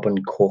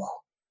Robin Koch.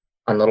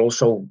 And they're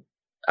also,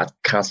 I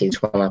can't say it's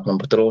going to happen,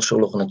 but they're also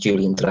looking at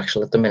Julian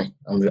Draxler at the minute,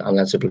 I'm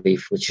led to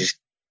believe, which is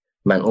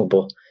mental.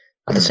 But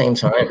at the same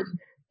time,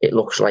 it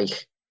looks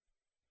like,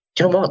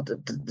 do you know what?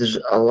 There's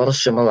a lot of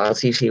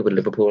similarities here with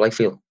Liverpool, I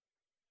feel,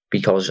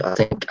 because I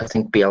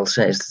think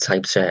Bielsa is the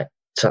type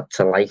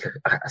to like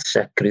a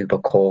set group, a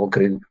core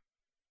group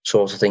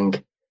sort of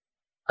thing.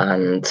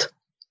 And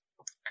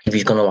if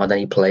he's going to add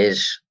any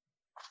players,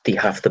 they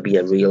have to be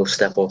a real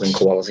step up in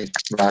quality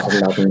rather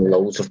than having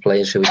loads of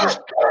players who are just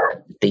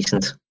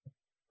decent.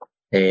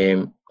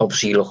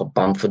 Obviously, you look at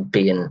Bamford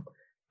being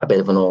a bit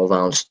of an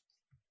all-round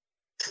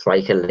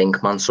striker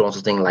link man sort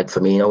of thing, like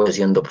Firmino, as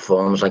he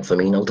underperforms like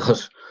Firmino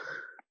does.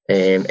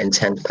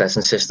 Intense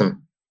pressing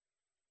system.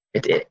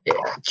 Do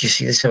you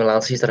see the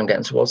similarities that I'm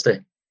getting towards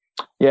there?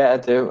 Yeah, I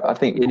do. I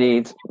think you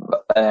need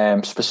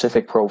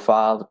specific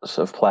profiles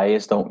of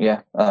players, don't you?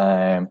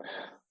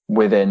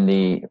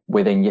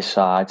 Within your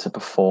side to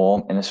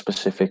perform in a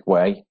specific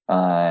way.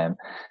 And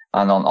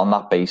on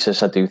that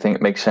basis, I do think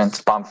it makes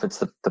sense. Bamford's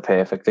the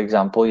perfect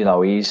example. You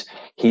know, he's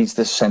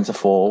the centre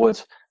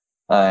forward.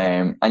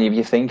 And if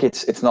you think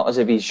it's not as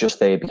if he's just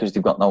there because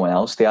they've got no one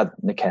else. They had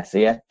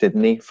Nketiah,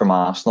 didn't he, from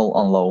Arsenal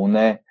on loan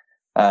there.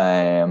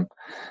 And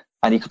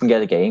he couldn't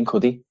get a game,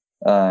 could he?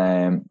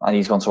 And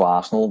he's gone to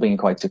Arsenal being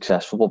quite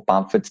successful. But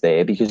Bamford's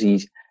there because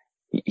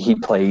he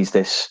plays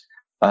this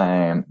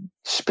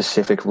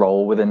specific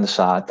role within the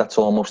side that's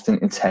almost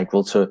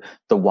integral to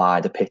the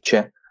wider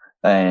picture.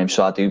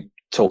 So I do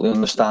totally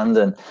understand.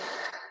 And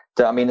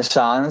the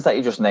signings that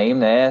you just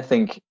named there, I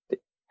think,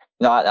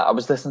 I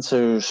was listening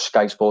to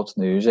Sky Sports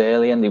News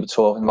earlier and they were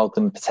talking about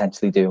them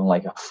potentially doing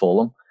like a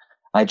Fulham.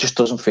 And it just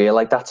doesn't feel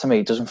like that to me.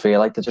 It doesn't feel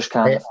like they're just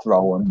kind of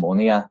throwing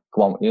money at.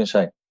 Go on, what you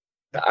say?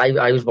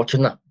 I was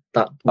watching that.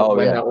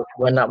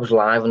 When that was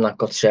live and that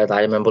got said,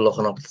 I remember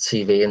looking up at the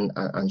TV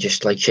and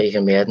just like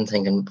shaking my head and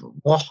thinking,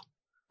 what?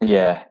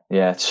 Yeah,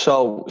 it's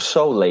so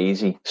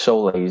lazy,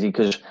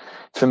 because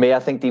for me, I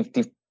think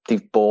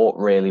they've bought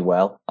really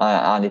well,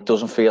 and it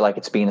doesn't feel like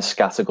it's been a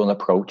scattergun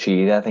approach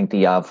either. I think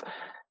they have,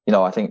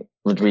 I think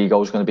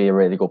Rodrigo's going to be a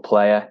really good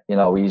player.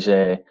 He's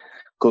a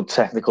good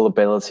technical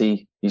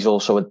ability. He's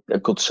also a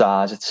good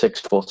size at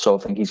 6 foot, so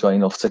I think he's got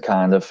enough to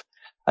kind of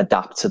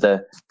adapt to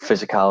the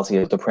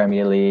physicality of the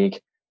Premier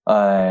League.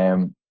 How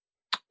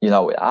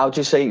do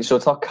you say? So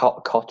it's not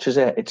Koch, is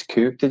it? It's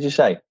Cook, did you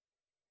say?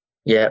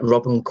 Yeah,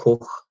 Robin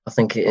Cook, I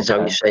think it is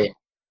how you say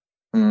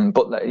it.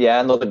 But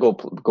yeah, another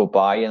good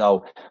buy.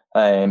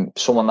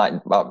 Someone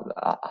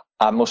that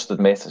I must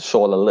admit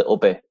saw a little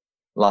bit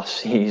last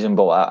season,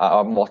 but I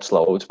haven't watched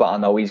loads. But I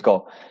know he's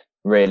got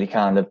really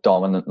kind of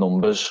dominant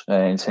numbers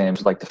in terms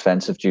of like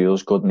defensive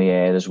duels, good in the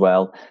air as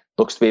well.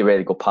 Looks to be a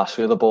really good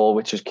passer of the ball,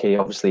 which is key,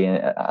 obviously,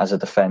 as a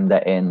defender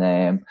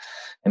in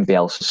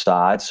Bielsa's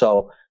side.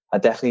 So I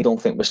definitely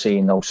don't think we're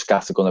seeing no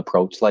scattergun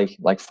approach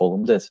like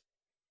Fulham did.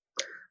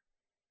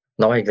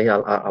 No, I agree.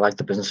 I like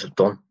the business they've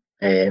done.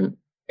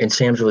 In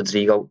terms of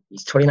Rodrigo,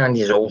 he's 29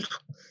 years old,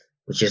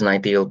 which isn't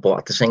ideal, but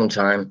at the same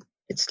time,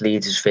 it's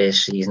Leeds'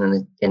 first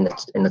season in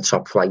the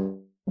top flight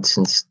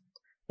since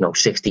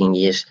 16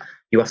 years.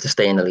 You have to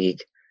stay in the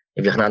league.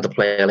 If you can have a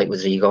player like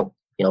Rodrigo,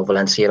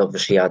 Valencia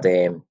obviously had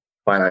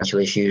financial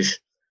issues,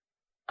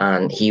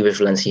 and he was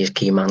Valencia's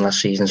key man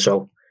last season.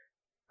 So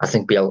I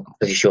think I'm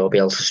pretty sure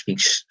Bielsa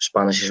speaks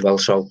Spanish as well.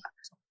 So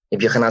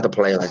if you can have a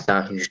player like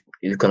that who's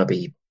going to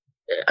be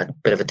a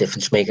bit of a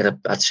difference maker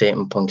at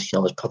certain points,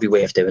 it's probably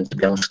worth doing, to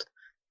be honest.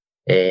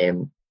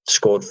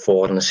 Scored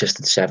 4 and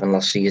assisted 7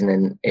 last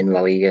season in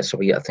La Liga,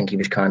 so I think he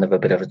was kind of a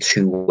bit of a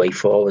two-way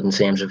forward in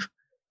terms of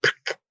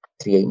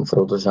creating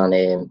for others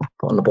and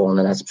putting the ball in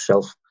the net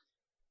himself.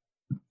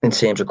 In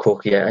terms of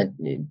Cook,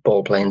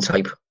 ball playing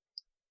type.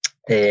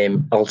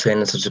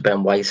 Alternative to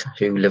Ben White,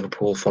 who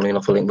Liverpool, funny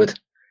enough, are linked with.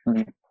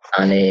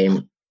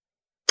 And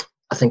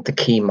I think the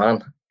key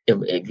man,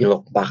 if you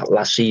look back at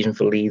last season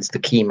for Leeds, the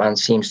key man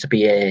seems to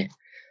be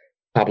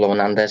Pablo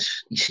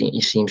Hernandez.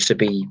 He seems to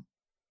be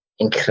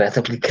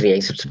incredibly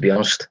creative, to be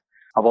honest.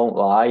 I won't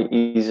lie,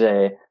 he's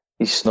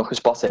snuck a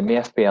spot in the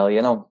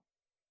FPL,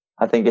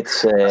 I think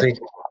it's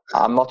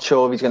I'm not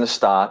sure if he's going to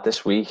start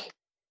this week,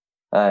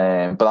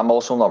 but I'm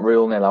also not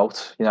ruling it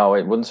out.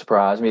 It wouldn't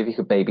surprise me if he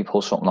could maybe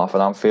pull something off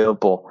at Anfield,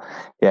 but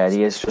yeah,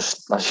 he is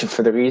just,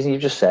 for the reason you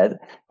just said.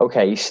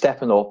 Okay, he's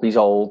stepping up, he's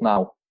old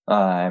now,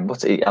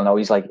 but I know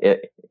he's like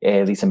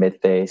early to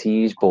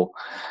mid-30s, but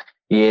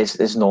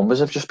his numbers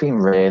have just been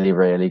really,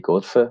 really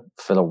good for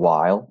a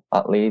while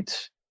at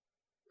Leeds.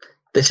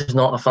 This is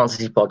not a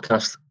fantasy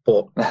podcast,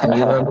 but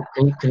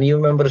can you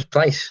remember his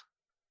price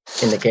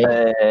in the game?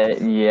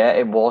 Yeah,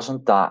 it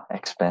wasn't that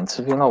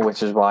expensive,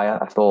 which is why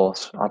I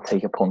thought I'd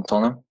take a punt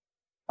on him.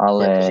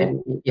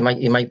 He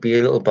might be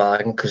a little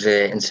bargain because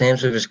in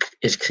terms of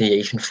his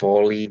creation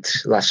for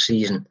Leeds last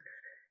season,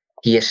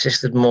 he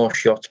assisted more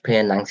shots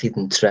per 90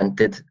 than Trent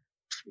did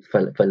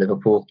for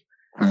Liverpool.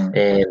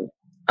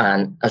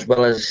 And as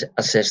well as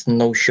assisting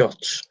those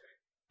shots,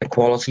 the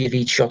quality of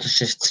each shot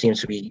assist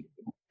seems to be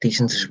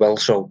decent as well.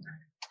 So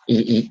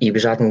he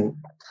was adding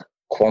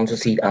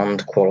quantity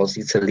and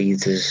quality to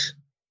Leeds'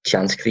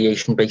 chance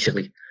creation,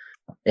 basically.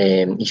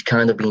 He's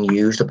kind of been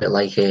used a bit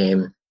like,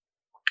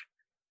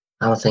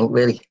 I think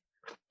really,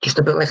 just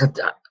a bit like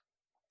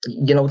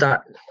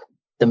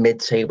the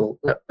mid-table,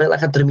 a bit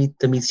like a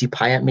Dimitri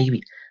Payet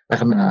maybe,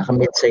 like a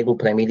mid-table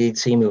Premier League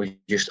team who is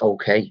just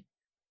okay,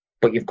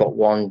 but you've got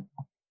one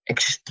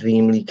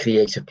extremely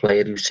creative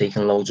player who's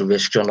taking loads of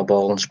risks on the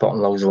ball and spotting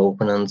loads of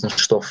openings and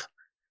stuff.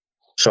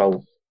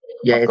 So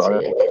yeah,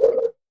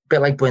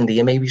 bit like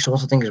Buendia maybe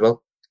sort of thing as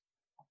well.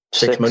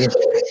 6 million.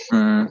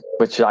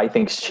 Which I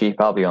think is cheap,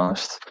 I'll be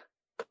honest.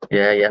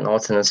 Yeah, no,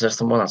 it's an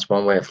interesting one. That's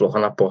one way of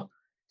looking at. But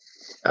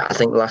I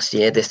think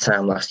this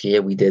time last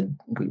year, we did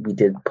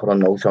put a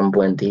note on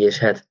Buendia's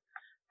head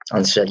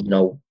and said, you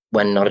know,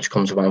 when Norwich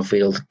comes to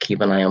Anfield,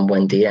 keep an eye on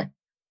Buendia.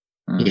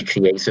 He's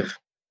creative.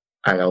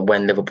 And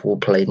when Liverpool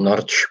played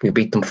Norwich, we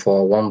beat them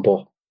 4-1,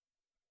 but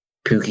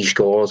Pukki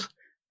scored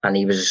and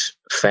he was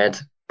fed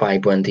by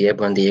Buendia.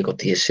 Buendia got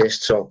the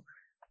assist. So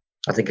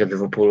I think if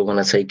Liverpool are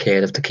going to take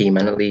care of the key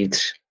men at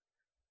Leeds,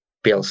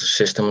 Bielsa's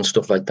system and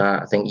stuff like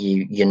that, I think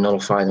you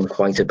nullify them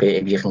quite a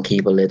bit if you can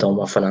keep a lid on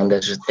what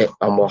Hernandez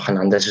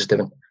is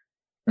doing.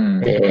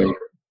 I'm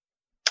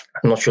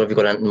not sure if you've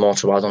got anything more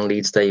to add on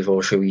Leeds, Dave,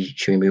 or should we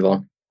move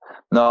on?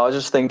 No, I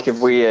just think if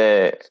we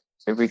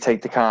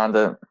take the kind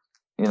of,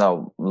 you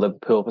know,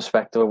 Liverpool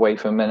perspective away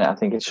for a minute, I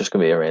think it's just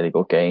going to be a really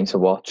good game to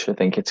watch. I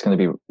think it's going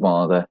to be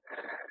one of the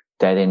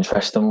dead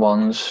interesting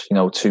ones. You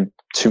know, two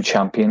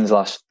champions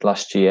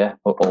last year,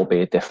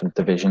 albeit different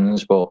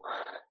divisions, but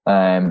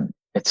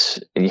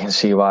you can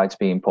see why it's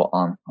being put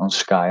on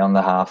Sky on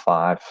the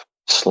 5:30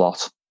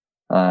 slot.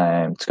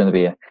 It's going to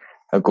be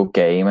a good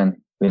game,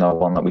 and you know,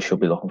 one that we should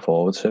be looking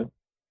forward to.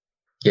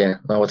 Yeah,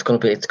 no, it's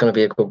going to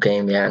be a good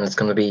game, yeah, and it's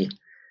going to be.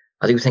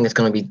 I do think it's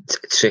going to be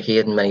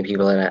trickier than many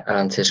people are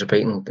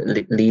anticipating.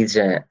 Leeds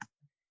are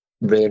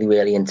really,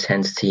 really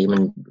intense team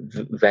and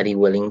very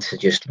willing to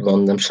just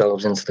run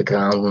themselves into the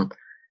ground. And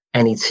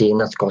any team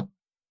that's got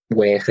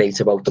work rate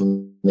about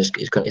them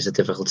is a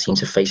difficult team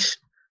to face.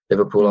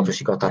 Liverpool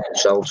obviously got that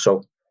themselves,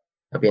 so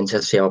it'll be interesting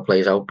to see how it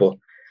plays out. But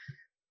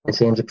in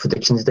terms of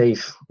predictions,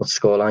 Dave, what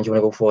scoreline do you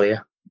want to go for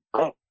here?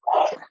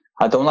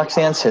 I don't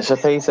actually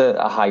anticipate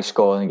a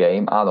high-scoring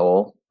game at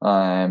all.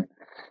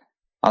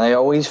 And I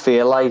always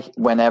feel like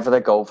whenever they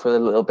go for a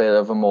little bit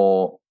of a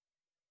more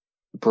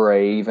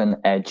brave and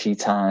edgy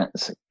type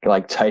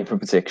of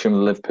prediction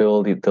with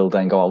Liverpool, they'll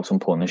then go out and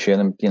punish it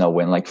and, you know,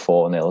 win like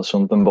 4-0 or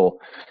something. But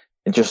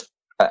it just,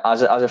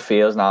 as it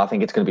feels now, I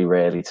think it's going to be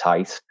really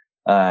tight.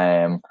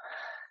 To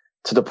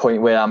the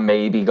point where I'm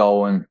maybe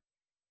going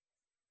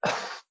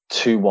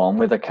 2-1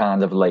 with a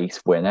kind of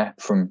late winner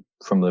from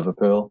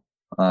Liverpool.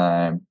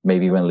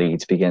 Maybe when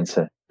Leeds begin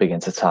to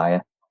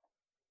tire.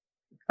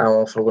 I'm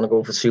also going to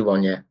go for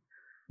 2-1, yeah.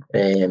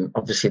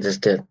 Obviously, there's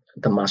the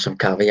massive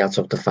caveat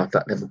of the fact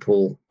that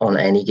Liverpool on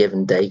any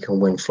given day can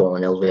win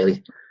 4-0,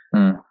 really.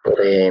 But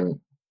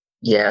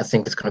yeah, I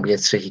think it's going to be a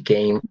tricky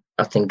game.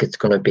 I think it's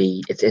going to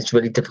be... It's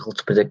really difficult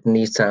to predict in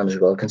these times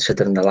as well,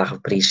 considering the lack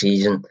of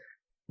pre-season,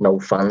 no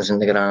fans in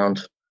the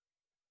ground,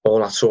 all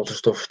that sort of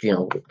stuff. You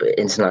know,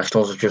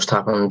 internationals have just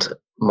happened.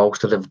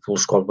 Most of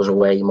Liverpool's squad was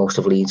away. Most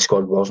of Leeds'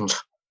 squad wasn't.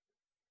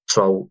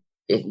 So...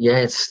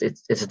 it's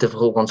a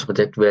difficult one to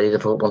predict, really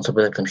difficult one to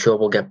predict. I'm sure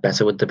we'll get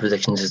better with the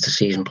predictions as the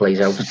season plays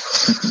out.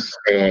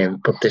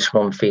 But this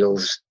one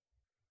feels,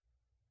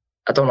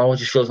 I don't know, it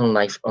just feels on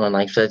a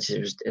knife's edge.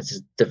 It's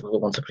a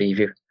difficult one to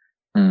preview.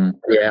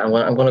 Yeah,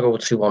 I'm going to go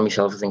with 2-1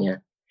 myself, I think, yeah.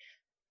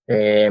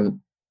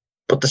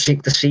 But the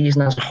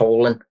season as a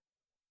whole,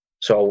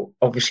 so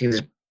obviously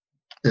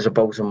there's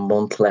about a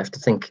month left, I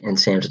think, in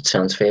terms of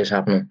transfers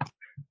happening.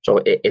 So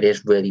it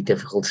is really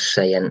difficult to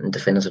say anything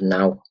definitive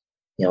now.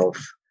 You know,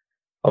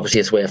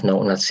 obviously, it's worth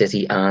noting that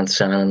City aren't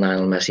signing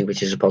Lionel Messi,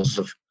 which is a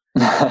positive.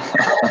 But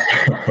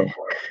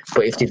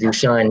if they do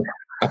sign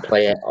a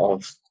player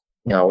of,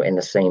 you know, in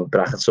the same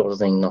bracket sort of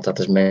thing, not that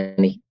there's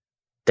many,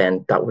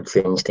 then that would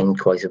change things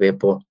quite a bit.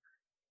 But,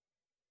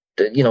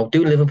 you know,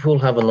 do Liverpool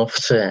have enough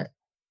to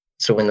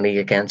win the league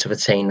again, to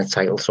retain the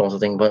title sort of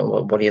thing? What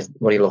are you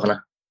looking at?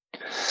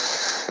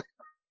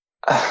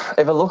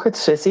 If I look at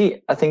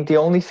City, I think the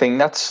only thing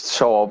that's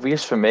so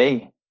obvious for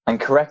me, and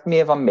correct me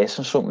if I'm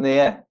missing something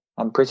here,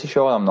 I'm pretty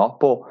sure I'm not,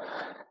 but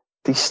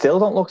they still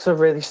don't look to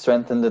have really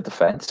strengthened the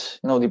defence.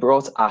 You know, they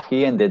brought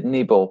Aki in, didn't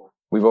they? But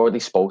we've already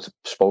spoke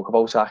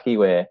about Aki,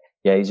 where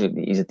yeah, he's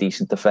a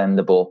decent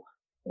defender, but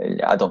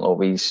I don't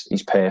know if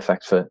he's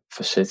perfect for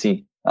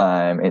City.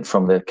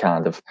 From the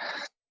kind of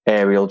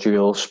aerial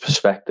duels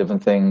perspective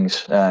and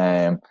things.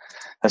 I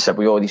said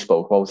we already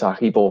spoke about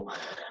Aki, but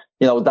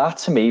you know, that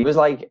to me was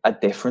like a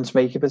difference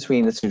maker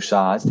between the two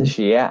sides this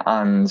year,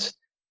 and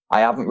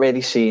I haven't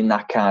really seen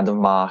that kind of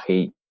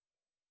marquee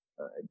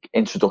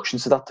introduction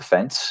to that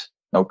defence.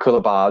 You know,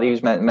 Koulibaly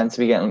was meant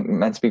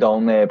to be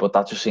going there, but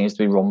that just seems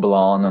to be rumble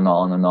on and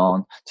on and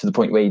on to the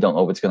point where you don't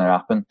know what's going to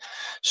happen.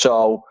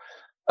 So,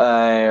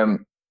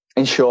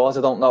 in short,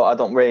 I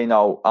don't really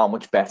know how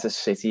much better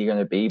City are going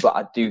to be, but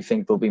I do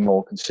think they'll be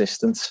more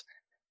consistent.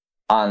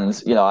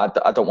 And you know,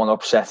 I don't want to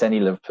upset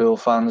any Liverpool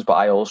fans, but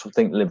I also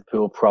think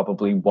Liverpool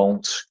probably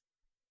won't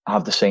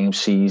have the same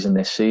season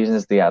this season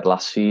as they had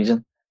last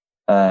season.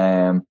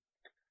 I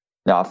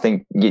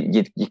think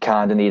you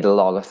kind of need a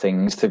lot of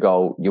things to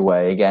go your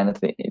way again.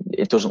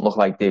 It doesn't look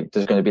like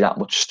there's going to be that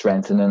much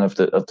strengthening of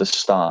the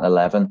starting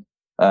 11,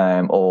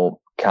 or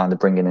kind of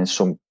bringing in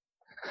some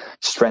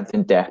strength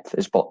in depth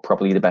is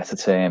probably the better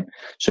term.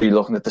 So you're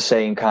looking at the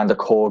same kind of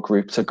core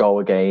group to go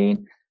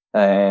again.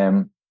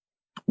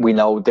 we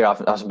know there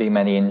hasn't been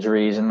many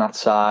injuries in that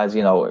side.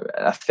 You know,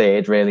 a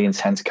third really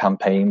intense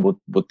campaign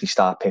would they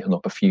start picking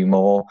up a few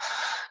more.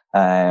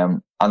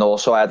 And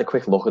also, I had a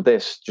quick look at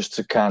this just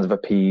to kind of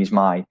appease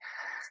my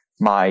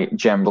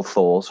general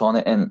thoughts on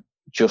it. And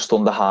just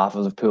under half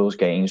of Liverpool's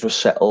games were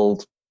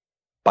settled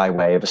by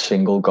way of a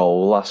single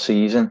goal last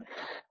season.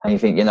 And you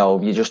think, you know,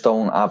 if you just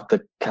don't have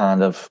the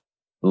kind of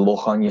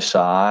luck on your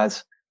side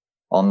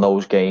on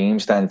those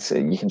games, then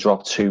you can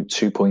drop two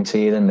points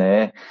here and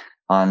there.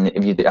 And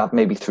if you have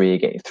maybe three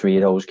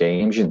of those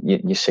games,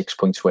 you're 6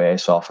 points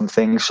worse off and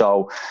things.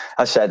 So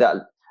I said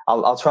that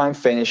I'll try and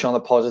finish on a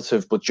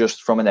positive, but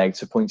just from a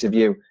negative point of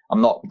view,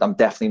 I'm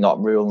definitely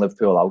not ruling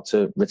Liverpool out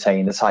to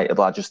retain the title,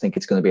 but I just think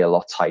it's going to be a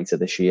lot tighter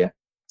this year.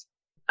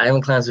 I'm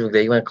inclined to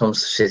agree when it comes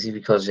to City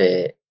because,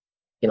 you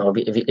know,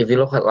 if you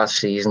look at last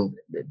season,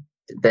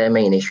 their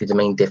main issue, the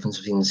main difference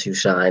between the two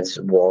sides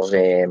was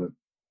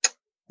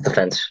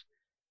defence.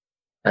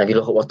 And if you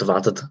look at what they've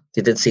added,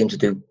 they did seem to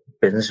do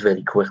business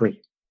very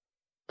quickly.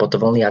 But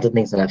they've only added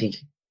Nathan Ake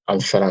and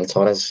Ferran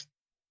Torres.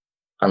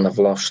 And they've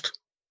lost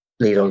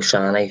Leroy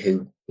Sané, who,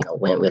 you know,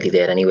 weren't really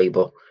there anyway.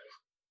 But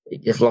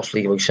you've lost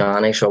Leroy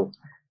Sané. So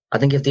I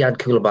think if they had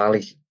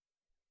Koulibaly,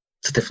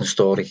 it's a different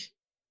story.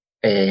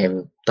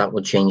 That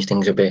would change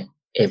things a bit.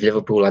 If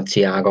Liverpool had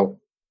Thiago,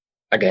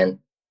 again,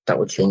 that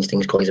would change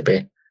things quite a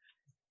bit.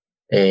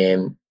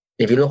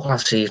 If you look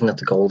last season at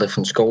the goal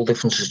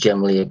difference is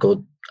generally a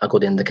good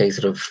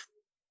indicator of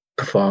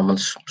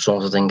performance,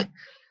 sort of thing.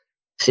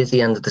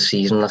 City ended the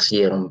season last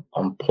year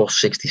on plus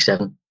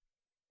 67.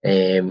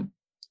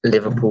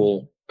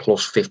 Liverpool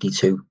plus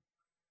 52.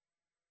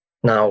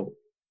 Now,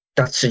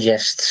 that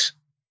suggests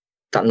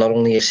that not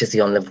only is City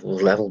on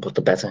Liverpool's level, but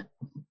they're better.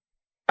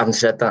 Having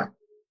said that,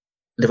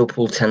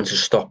 Liverpool tend to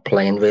stop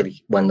playing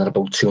really when they're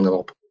about 2-0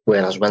 up,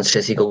 whereas when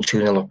City go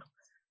 2-0 up,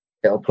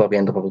 it'll probably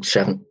end up about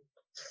 7.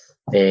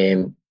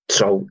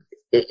 So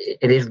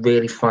it is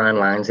really fine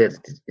lines. It's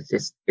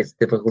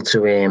difficult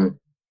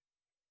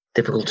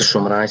to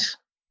summarise.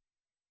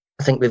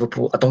 I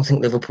don't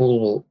think Liverpool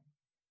will.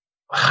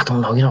 I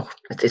don't know. You know,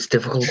 it's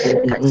difficult.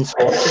 It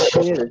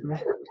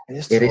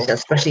is,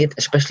 especially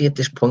at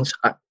this point.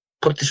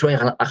 Put it this way,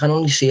 I can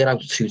only see it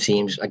out of two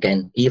teams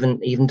again.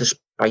 Even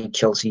despite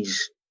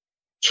Chelsea's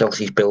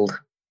build,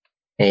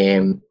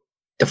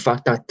 the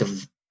fact that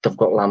they've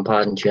got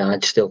Lampard in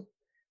charge still,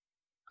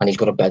 and he's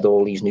got to bed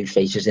all these new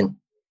faces in.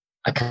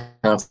 I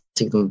can't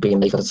see them being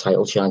made for the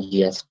title challenge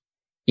yet,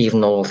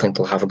 even though I think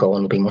they'll have a go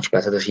and they'll be much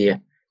better this year.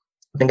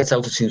 I think it's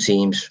out of two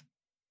teams.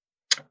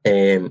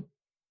 And,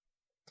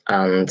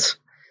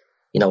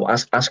 you know,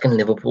 asking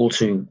Liverpool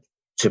to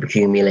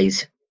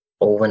accumulate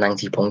over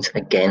 90 points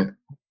again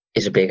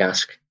is a big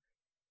ask.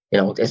 You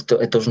know,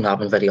 it doesn't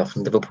happen very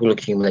often. Liverpool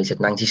accumulated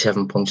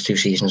 97 points 2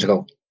 seasons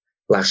ago.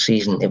 Last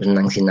season, it was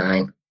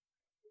 99.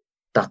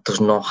 That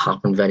does not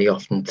happen very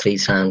often 3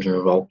 times in a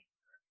row.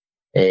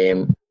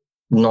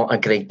 Not a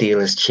great deal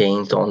has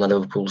changed on the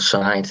Liverpool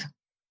side.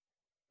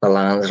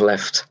 Milan's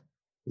left.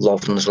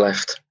 Lovren's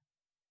left.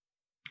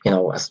 You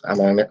know,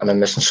 am I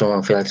missing someone?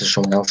 I feel like there's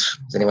someone else.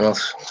 Is anyone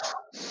else?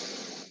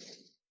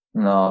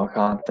 No, I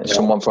can't think.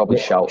 Someone probably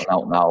shouting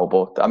out now,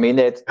 but I mean,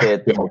 they're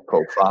low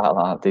profile,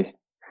 aren't they?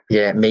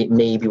 Yeah,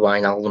 maybe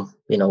Wijnaldum.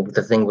 You know,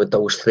 the thing with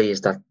those 3 is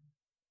that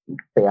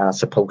they are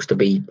supposed to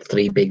be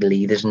 3 big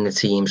leaders in the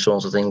team,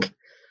 sort of thing.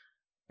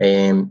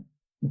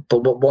 But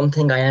one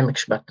thing I am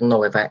expecting,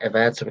 though, if I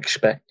had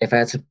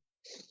to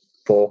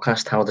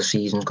forecast how the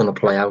season's going to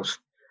play out,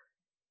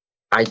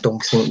 I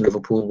don't think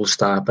Liverpool will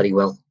start very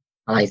well.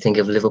 And I think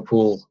if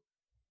Liverpool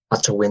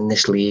had to win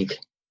this league,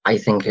 I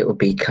think it would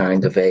be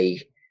kind of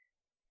a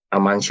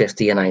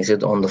Manchester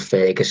United under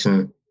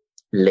Ferguson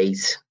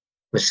late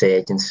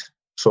resurgence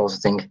sort of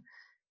thing.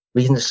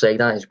 Reason to say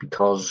that is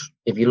because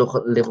if you look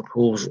at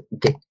Liverpool's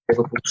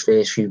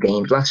first few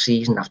games last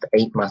season, after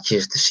 8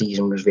 matches, the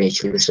season was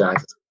virtually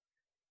decided.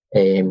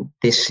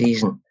 This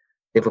season,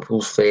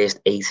 Liverpool's first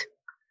 8.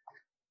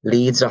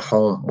 Leeds at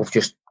home, we've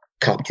just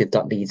captured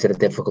that Leeds are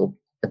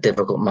a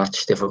difficult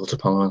match, difficult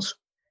opponents.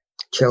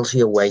 Chelsea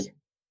away,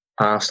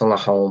 Arsenal at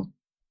home,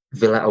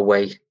 Villa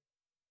away,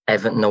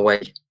 Everton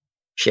away,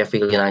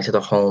 Sheffield United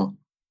at home,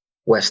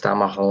 West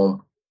Ham at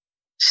home,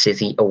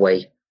 City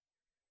away.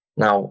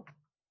 Now,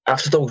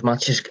 after those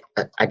matches,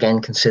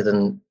 again,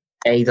 considering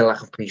A, the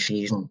lack of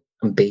pre-season,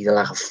 and B, the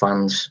lack of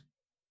fans,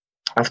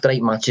 after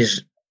 8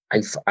 matches,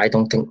 I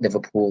don't think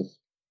Liverpool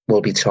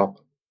will be top.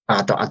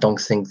 I don't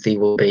think they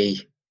will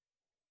be.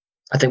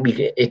 I think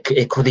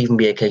it could even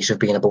be a case of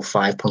being about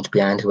 5 points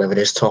behind whoever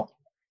is top.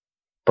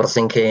 But I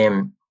think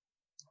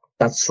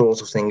that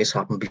sort of thing has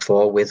happened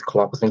before with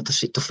Klopp. I think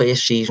the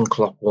first season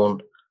Klopp won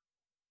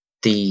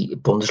the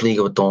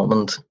Bundesliga with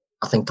Dortmund,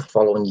 I think the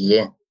following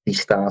year he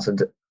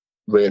started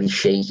really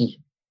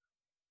shaky.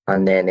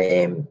 And then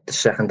the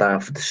second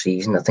half of the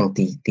season, I think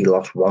they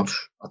lost once.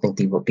 I think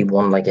they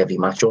won like every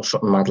match or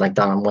something mad like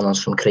that and went on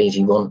some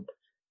crazy run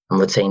and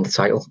retained the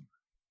title.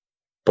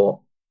 But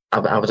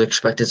I would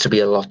expect it to be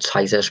a lot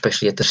tighter,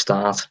 especially at the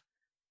start.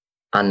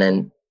 And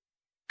then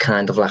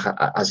kind of like,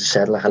 as I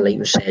said, like a late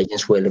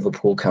resurgence where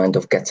Liverpool kind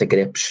of get to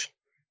grips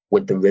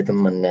with the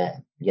rhythm and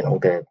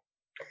the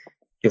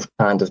just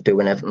kind of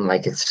doing everything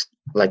like it's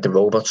like the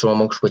robots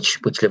almost, which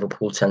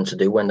Liverpool tend to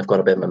do when they've got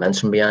a bit of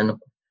momentum behind them.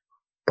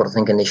 But I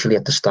think initially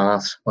at the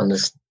start, when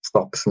there's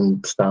stops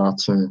and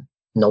starts and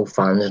no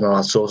fans and all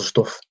that sort of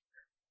stuff,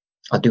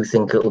 I don't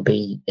think it'll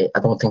be a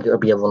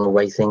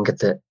runaway thing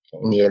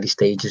in the early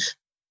stages.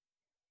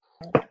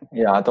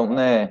 Yeah, I don't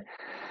know.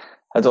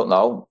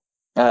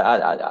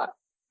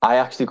 I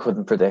actually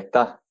couldn't predict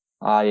that.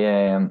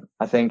 I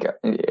think,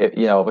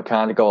 if I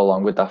kind of go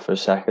along with that for a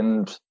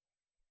second,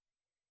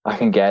 I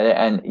can get it.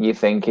 And you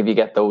think if you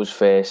get those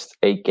first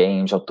 8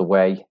 games out the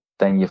way,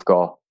 then you've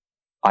got,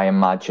 I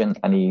imagine,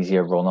 an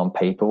easier run on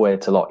paper where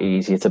it's a lot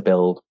easier to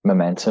build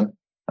momentum.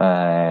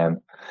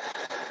 But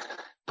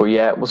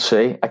yeah, we'll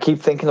see. I keep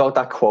thinking about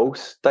that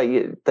quote that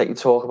you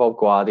talk about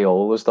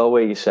Guardiola's, though,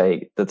 where you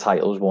say the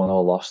title's won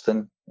or lost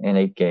in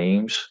 8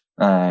 games,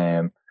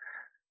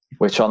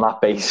 which on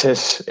that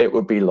basis it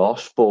would be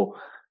lost. But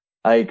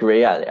I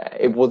agree.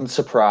 It wouldn't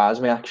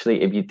surprise me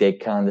actually if you did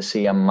kind of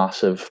see a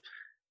massive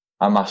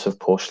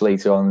push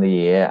later on in the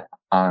year.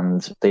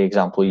 And the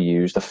example you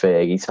used, the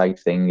Fergie type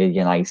thing at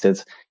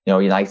United.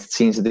 United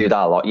seems to do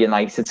that a lot.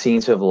 United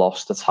seems to have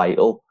lost the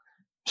title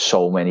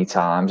so many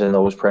times in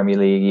those Premier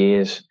League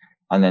years,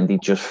 and then they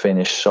just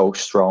finish so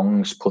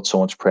strong, put so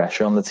much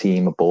pressure on the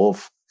team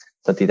above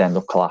that they'd end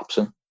up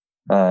collapsing.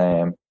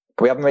 But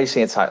we haven't really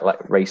seen a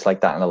race like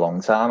that in a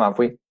long time, have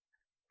we?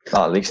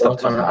 Not at least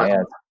off my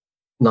head.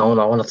 No,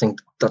 and I think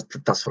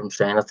that's what I'm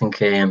saying. I think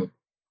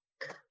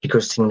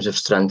because teams have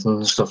strengthened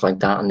and stuff like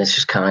that, and this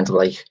is kind of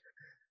like,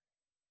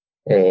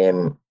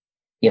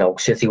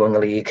 City won the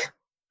league,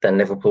 then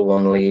Liverpool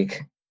won the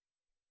league.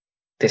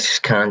 This is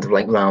kind of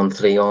like round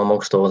 3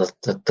 almost, or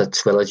the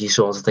trilogy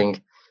sort of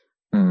thing.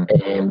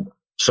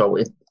 So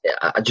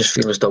I just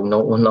feel as though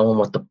knowing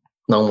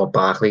what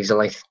Barclays are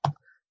like,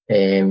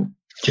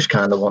 just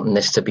kind of wanting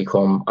this to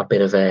become a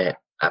bit of a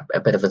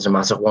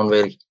dramatic one,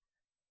 really.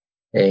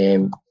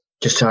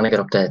 Just trying to get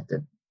up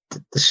the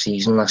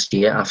season last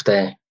year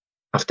after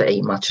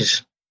 8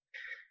 matches.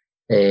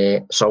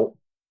 So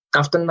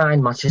after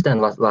 9 matches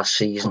then last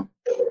season,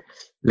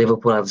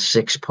 Liverpool had a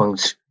 6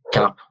 points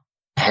gap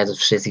ahead of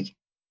City.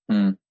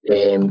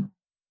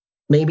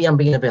 Maybe I'm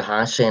being a bit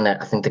harsh saying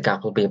that I think the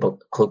gap will be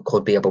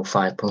could be about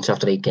 5 points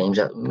after 8 games.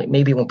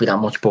 Maybe it won't be that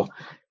much, but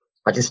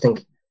I just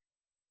think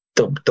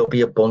there'll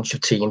be a bunch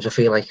of teams, I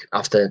feel like,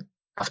 after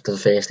the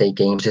first 8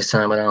 games this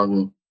time around.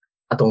 And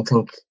I don't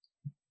think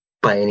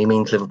by any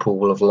means Liverpool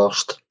will have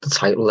lost the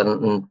title,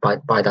 and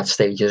by that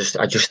stage,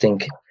 I just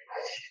think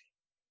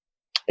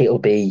it'll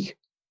be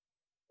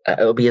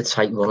a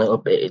tight run. There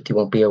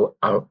won't be a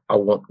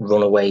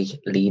runaway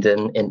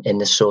leader in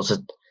this sort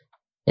of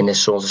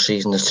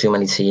season. There's too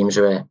many teams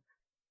who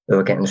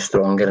are getting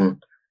stronger,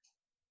 and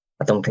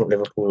I don't think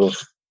Liverpool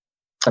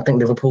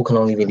can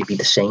only really be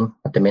the same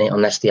at the minute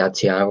unless they add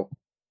Thiago.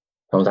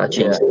 And that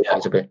changed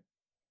quite a bit.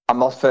 I'm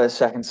not for a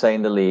second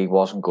saying the league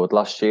wasn't good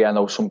last year. I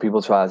know some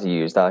people try to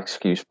use that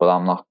excuse, but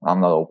I'm not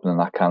opening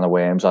that can of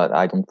worms.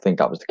 I don't think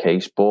that was the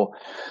case. But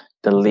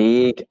the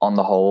league on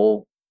the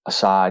whole,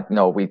 aside,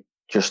 we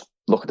just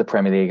look at the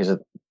Premier League as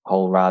a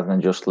whole rather than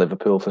just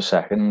Liverpool for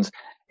seconds.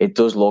 It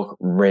does look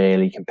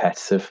really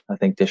competitive, I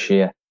think, this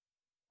year.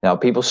 Now,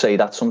 people say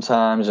that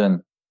sometimes,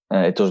 and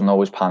it doesn't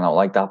always pan out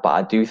like that. But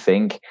I do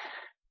think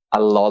a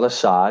lot of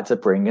sides are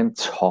bringing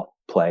top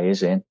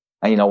players in.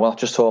 And, we're not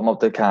just talking about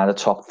the kind of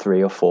top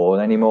 3 or 4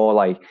 anymore.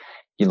 Like,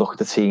 you look at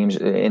the teams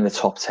in the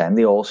top 10,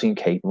 they all seem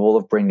capable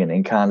of bringing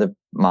in kind of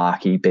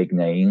marquee big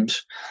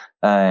names.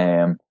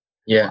 And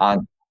I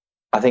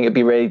think it'd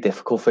be really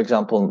difficult, for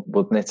example,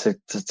 wouldn't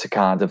it, to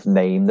kind of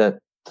name the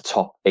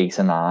top 8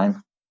 or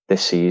 9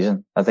 this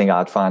season. I think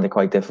I'd find it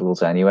quite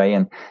difficult anyway.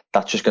 And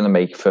that's just going to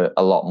make for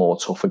a lot more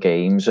tougher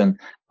games and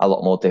a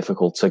lot more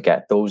difficult to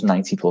get those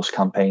 90-plus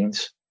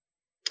campaigns.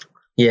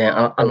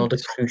 Yeah, another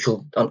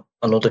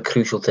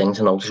crucial thing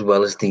to note as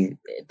well is the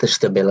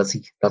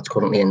stability that's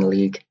currently in the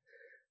league.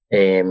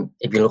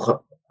 If you look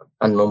at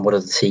a number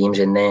of the teams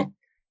in there,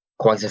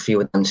 quite a few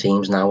of them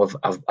teams now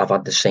have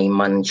had the same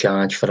man in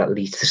charge for at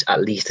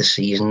least a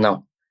season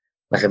now.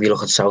 Like if you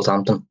look at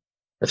Southampton,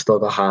 they've still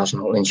got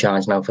Hasenhuttl in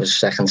charge now for his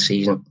 2nd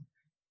season.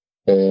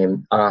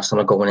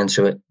 Arsenal are going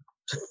into it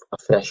a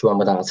fresh one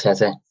with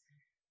Arteta.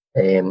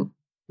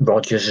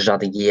 Rodgers has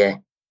had a year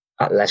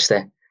at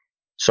Leicester.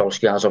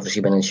 Solskjaer's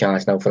obviously been in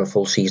charge now for a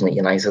full season at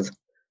United.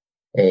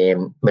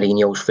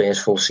 Mourinho's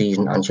first full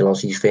season,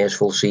 Ancelotti's first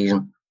full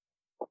season.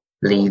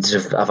 Leeds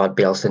have had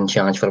Bielsa in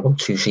charge for about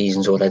 2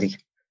 seasons already.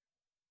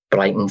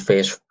 Brighton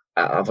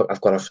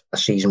I've got a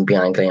season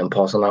behind Graham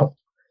Potter now.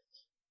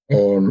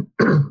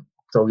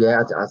 So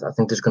yeah, I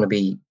think there's going to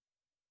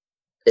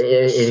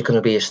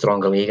be a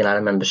stronger league, and I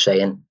remember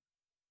saying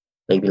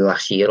maybe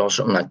last year or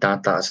something like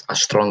that a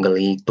stronger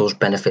league does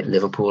benefit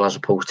Liverpool as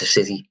opposed to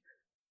City.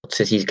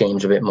 City's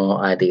game's a bit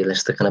more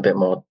idealistic and a bit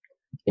more,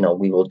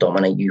 we will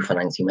dominate you for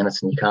 90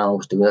 minutes, and you can't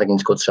always do that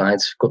against good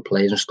sides, good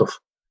players and stuff.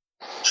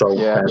 So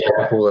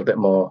Liverpool a bit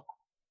more,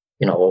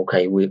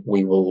 okay, we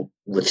will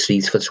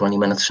retreat for 20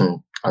 minutes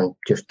and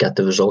just get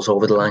the results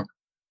over the line.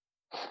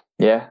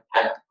 Yeah,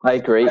 I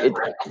agree.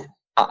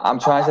 I'm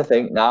trying to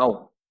think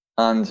now,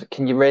 and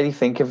can you really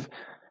think of,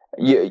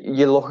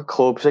 you look at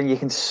clubs and you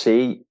can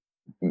see,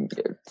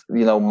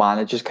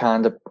 managers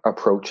kind of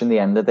approaching the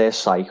end of their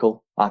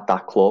cycle at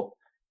that club.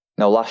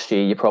 Last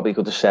year you probably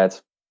could have said,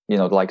 the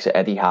likes of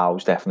Eddie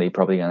Howe's definitely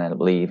probably going to end up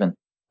leaving.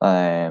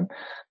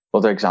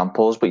 Other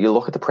examples, but you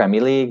look at the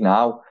Premier League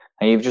now,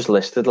 and you've just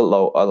listed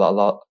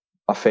a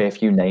fair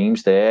few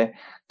names there.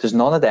 There's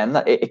none of them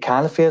that it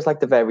kind of feels like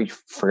they're very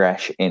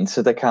fresh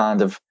into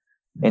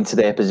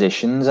their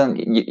positions, and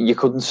you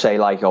couldn't say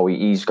like, oh,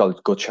 he's got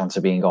a good chance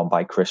of being gone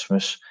by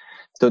Christmas.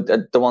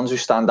 The ones who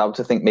stand out,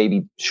 I think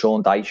maybe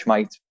Sean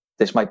Dyche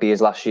this might be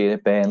his last year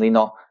at Burnley,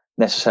 not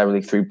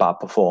necessarily through bad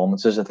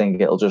performances. I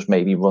think it'll just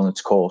maybe run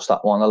its course,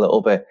 that one, a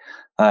little bit.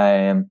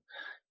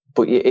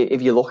 But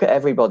if you look at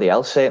everybody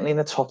else, certainly in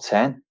the top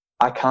 10,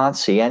 I can't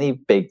see any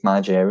big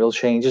managerial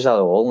changes at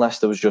all, unless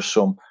there was just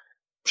some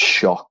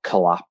shock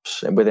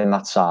collapse within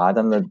that side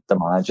and the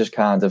managers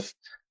kind of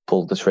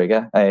pulled the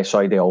trigger.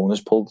 The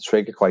owners pulled the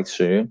trigger quite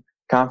soon.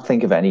 Can't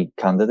think of any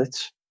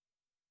candidates.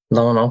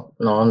 No,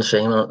 I'm the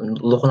same.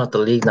 Looking at the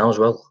league now as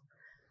well,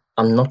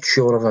 I'm not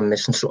sure if I'm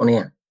missing something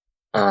here.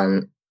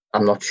 And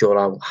I'm not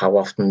sure how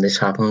often this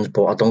happens,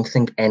 but I don't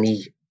think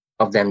any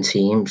of them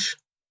teams,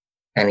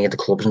 any of the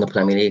clubs in the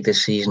Premier League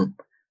this season,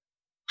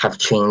 have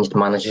changed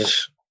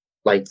managers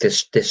like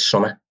this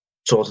summer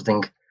sort of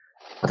thing.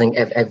 I think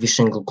every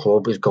single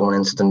club is going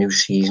into the new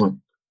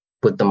season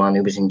with the man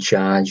who was in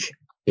charge at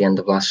the end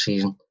of last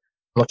season.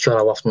 I'm not sure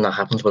how often that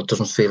happens, but it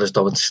doesn't feel as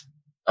though it's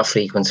a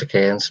frequent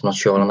occurrence. I'm not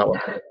sure on that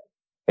one.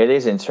 It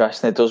is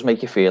interesting. It does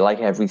make you feel like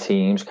every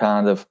team's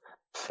kind of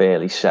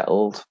fairly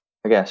settled,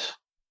 I guess.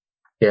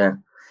 Yeah.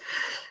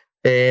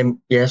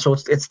 So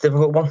it's a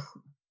difficult one.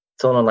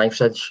 It's on a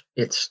knife's edge.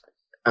 It's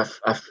a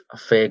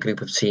fair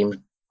group of teams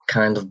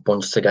kind of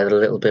bunched together a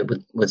little bit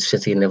with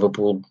City and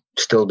Liverpool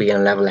still being a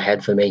level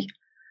ahead for me.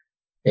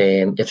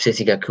 If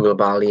City get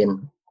Koulibaly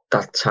in,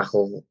 that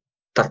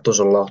does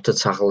a lot to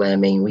tackle their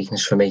main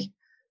weakness for me.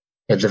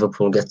 If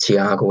Liverpool get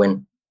Thiago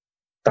in,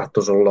 that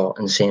does a lot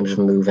in terms of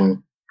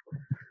moving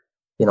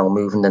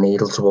the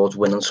needle towards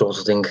winning sort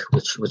of thing,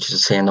 which is a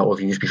saying that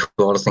we've used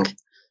before, I think.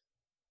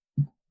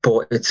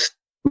 But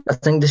I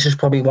think this is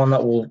probably one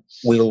that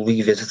we'll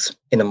revisit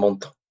in a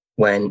month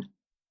when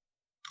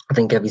I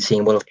think every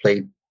team will have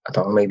played,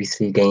 maybe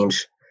 3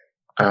 games,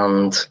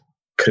 and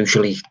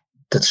crucially,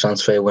 the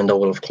transfer window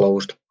will have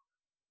closed.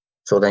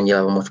 So then you'll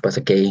have a much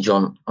better gauge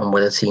on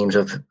whether teams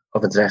have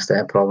addressed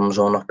their problems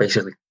or not,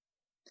 basically.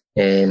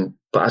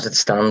 But as it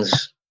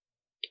stands,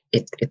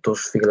 it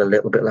does feel a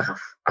little bit like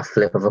a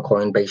flip of a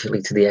coin,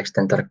 basically, to the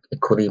extent that it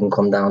could even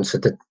come down to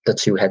the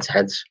two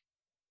head-to-heads.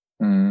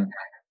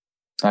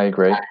 I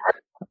agree.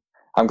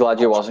 I'm glad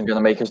you wasn't going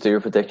to make us do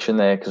a prediction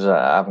there, because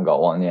I haven't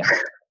got one yet.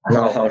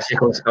 No, I was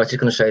just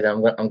going to say that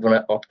I'm going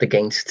to opt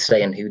against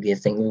saying who do you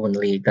think will win the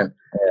league then.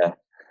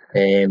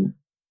 Yeah.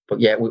 But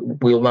yeah,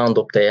 we'll round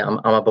up there. I'm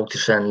about to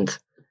send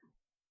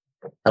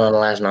an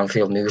Analysing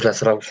Anfield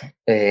newsletter out.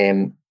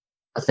 I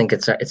think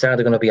it's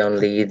either going to be on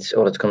Leeds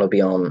or it's going to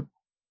be on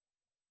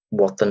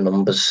what the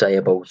numbers say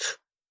about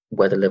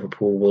whether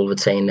Liverpool will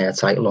retain their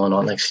title or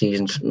not next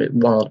season.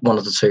 One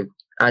of the two.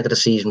 Either a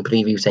season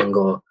preview thing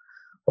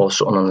or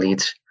something on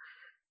Leeds.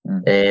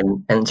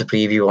 And to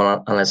preview on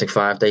Athletic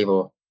 5, Dave,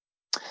 or?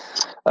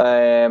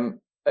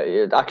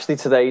 Actually,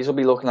 today's will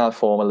be looking at a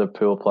former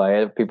Liverpool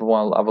player. If people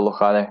want to have a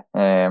look at it.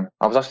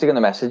 I was actually going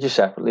to message you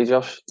separately,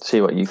 Josh, to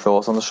see what you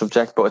thought on the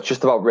subject, but it's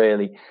just about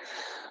really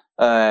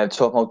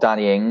talking about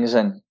Danny Ings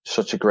and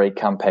such a great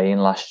campaign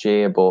last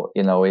year, but,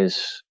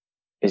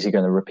 is he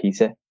going to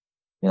repeat it?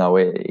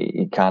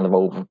 He kind of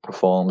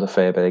overperformed a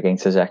fair bit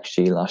against his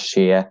XG last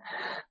year.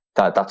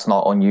 That's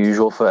not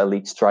unusual for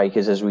elite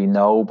strikers, as we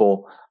know,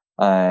 but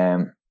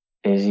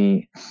is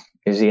he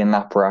in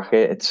that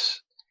bracket?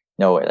 It's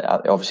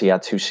obviously he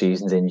had 2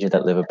 seasons injured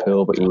at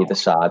Liverpool, but either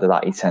side of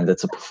that, he tended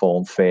to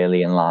perform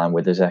fairly in line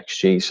with his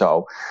XG.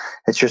 So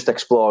it's just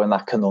exploring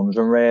that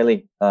conundrum,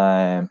 really.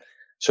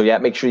 So yeah,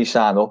 make sure you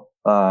sign up.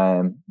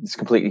 It's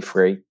completely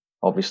free,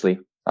 obviously.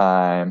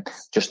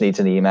 Just needs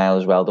an email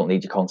as well. Don't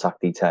need your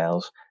contact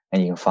details,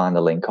 and you can find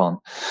the link on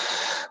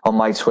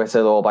my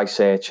Twitter or by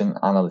searching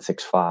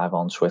Analytics5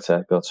 on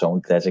Twitter. Got its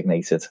own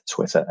designated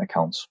Twitter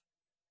accounts.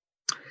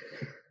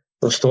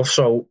 Good stuff.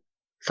 So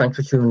thanks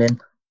for tuning in.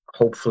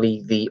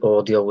 Hopefully the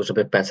audio was a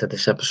bit better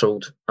this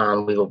episode,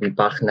 and we will be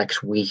back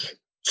next week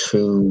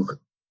to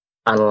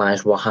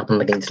analyse what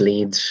happened against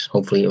Leeds.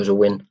 Hopefully it was a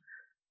win,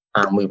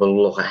 and we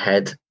will look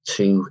ahead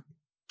to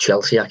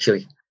Chelsea,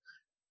 actually.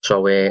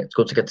 So it's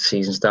good to get the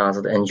season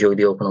started. Enjoy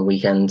the opening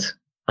weekend,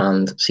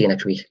 and see you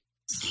next week.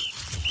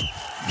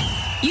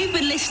 You've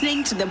been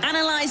listening to the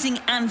Analysing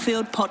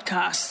Anfield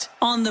podcast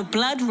on the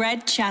Blood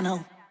Red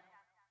channel.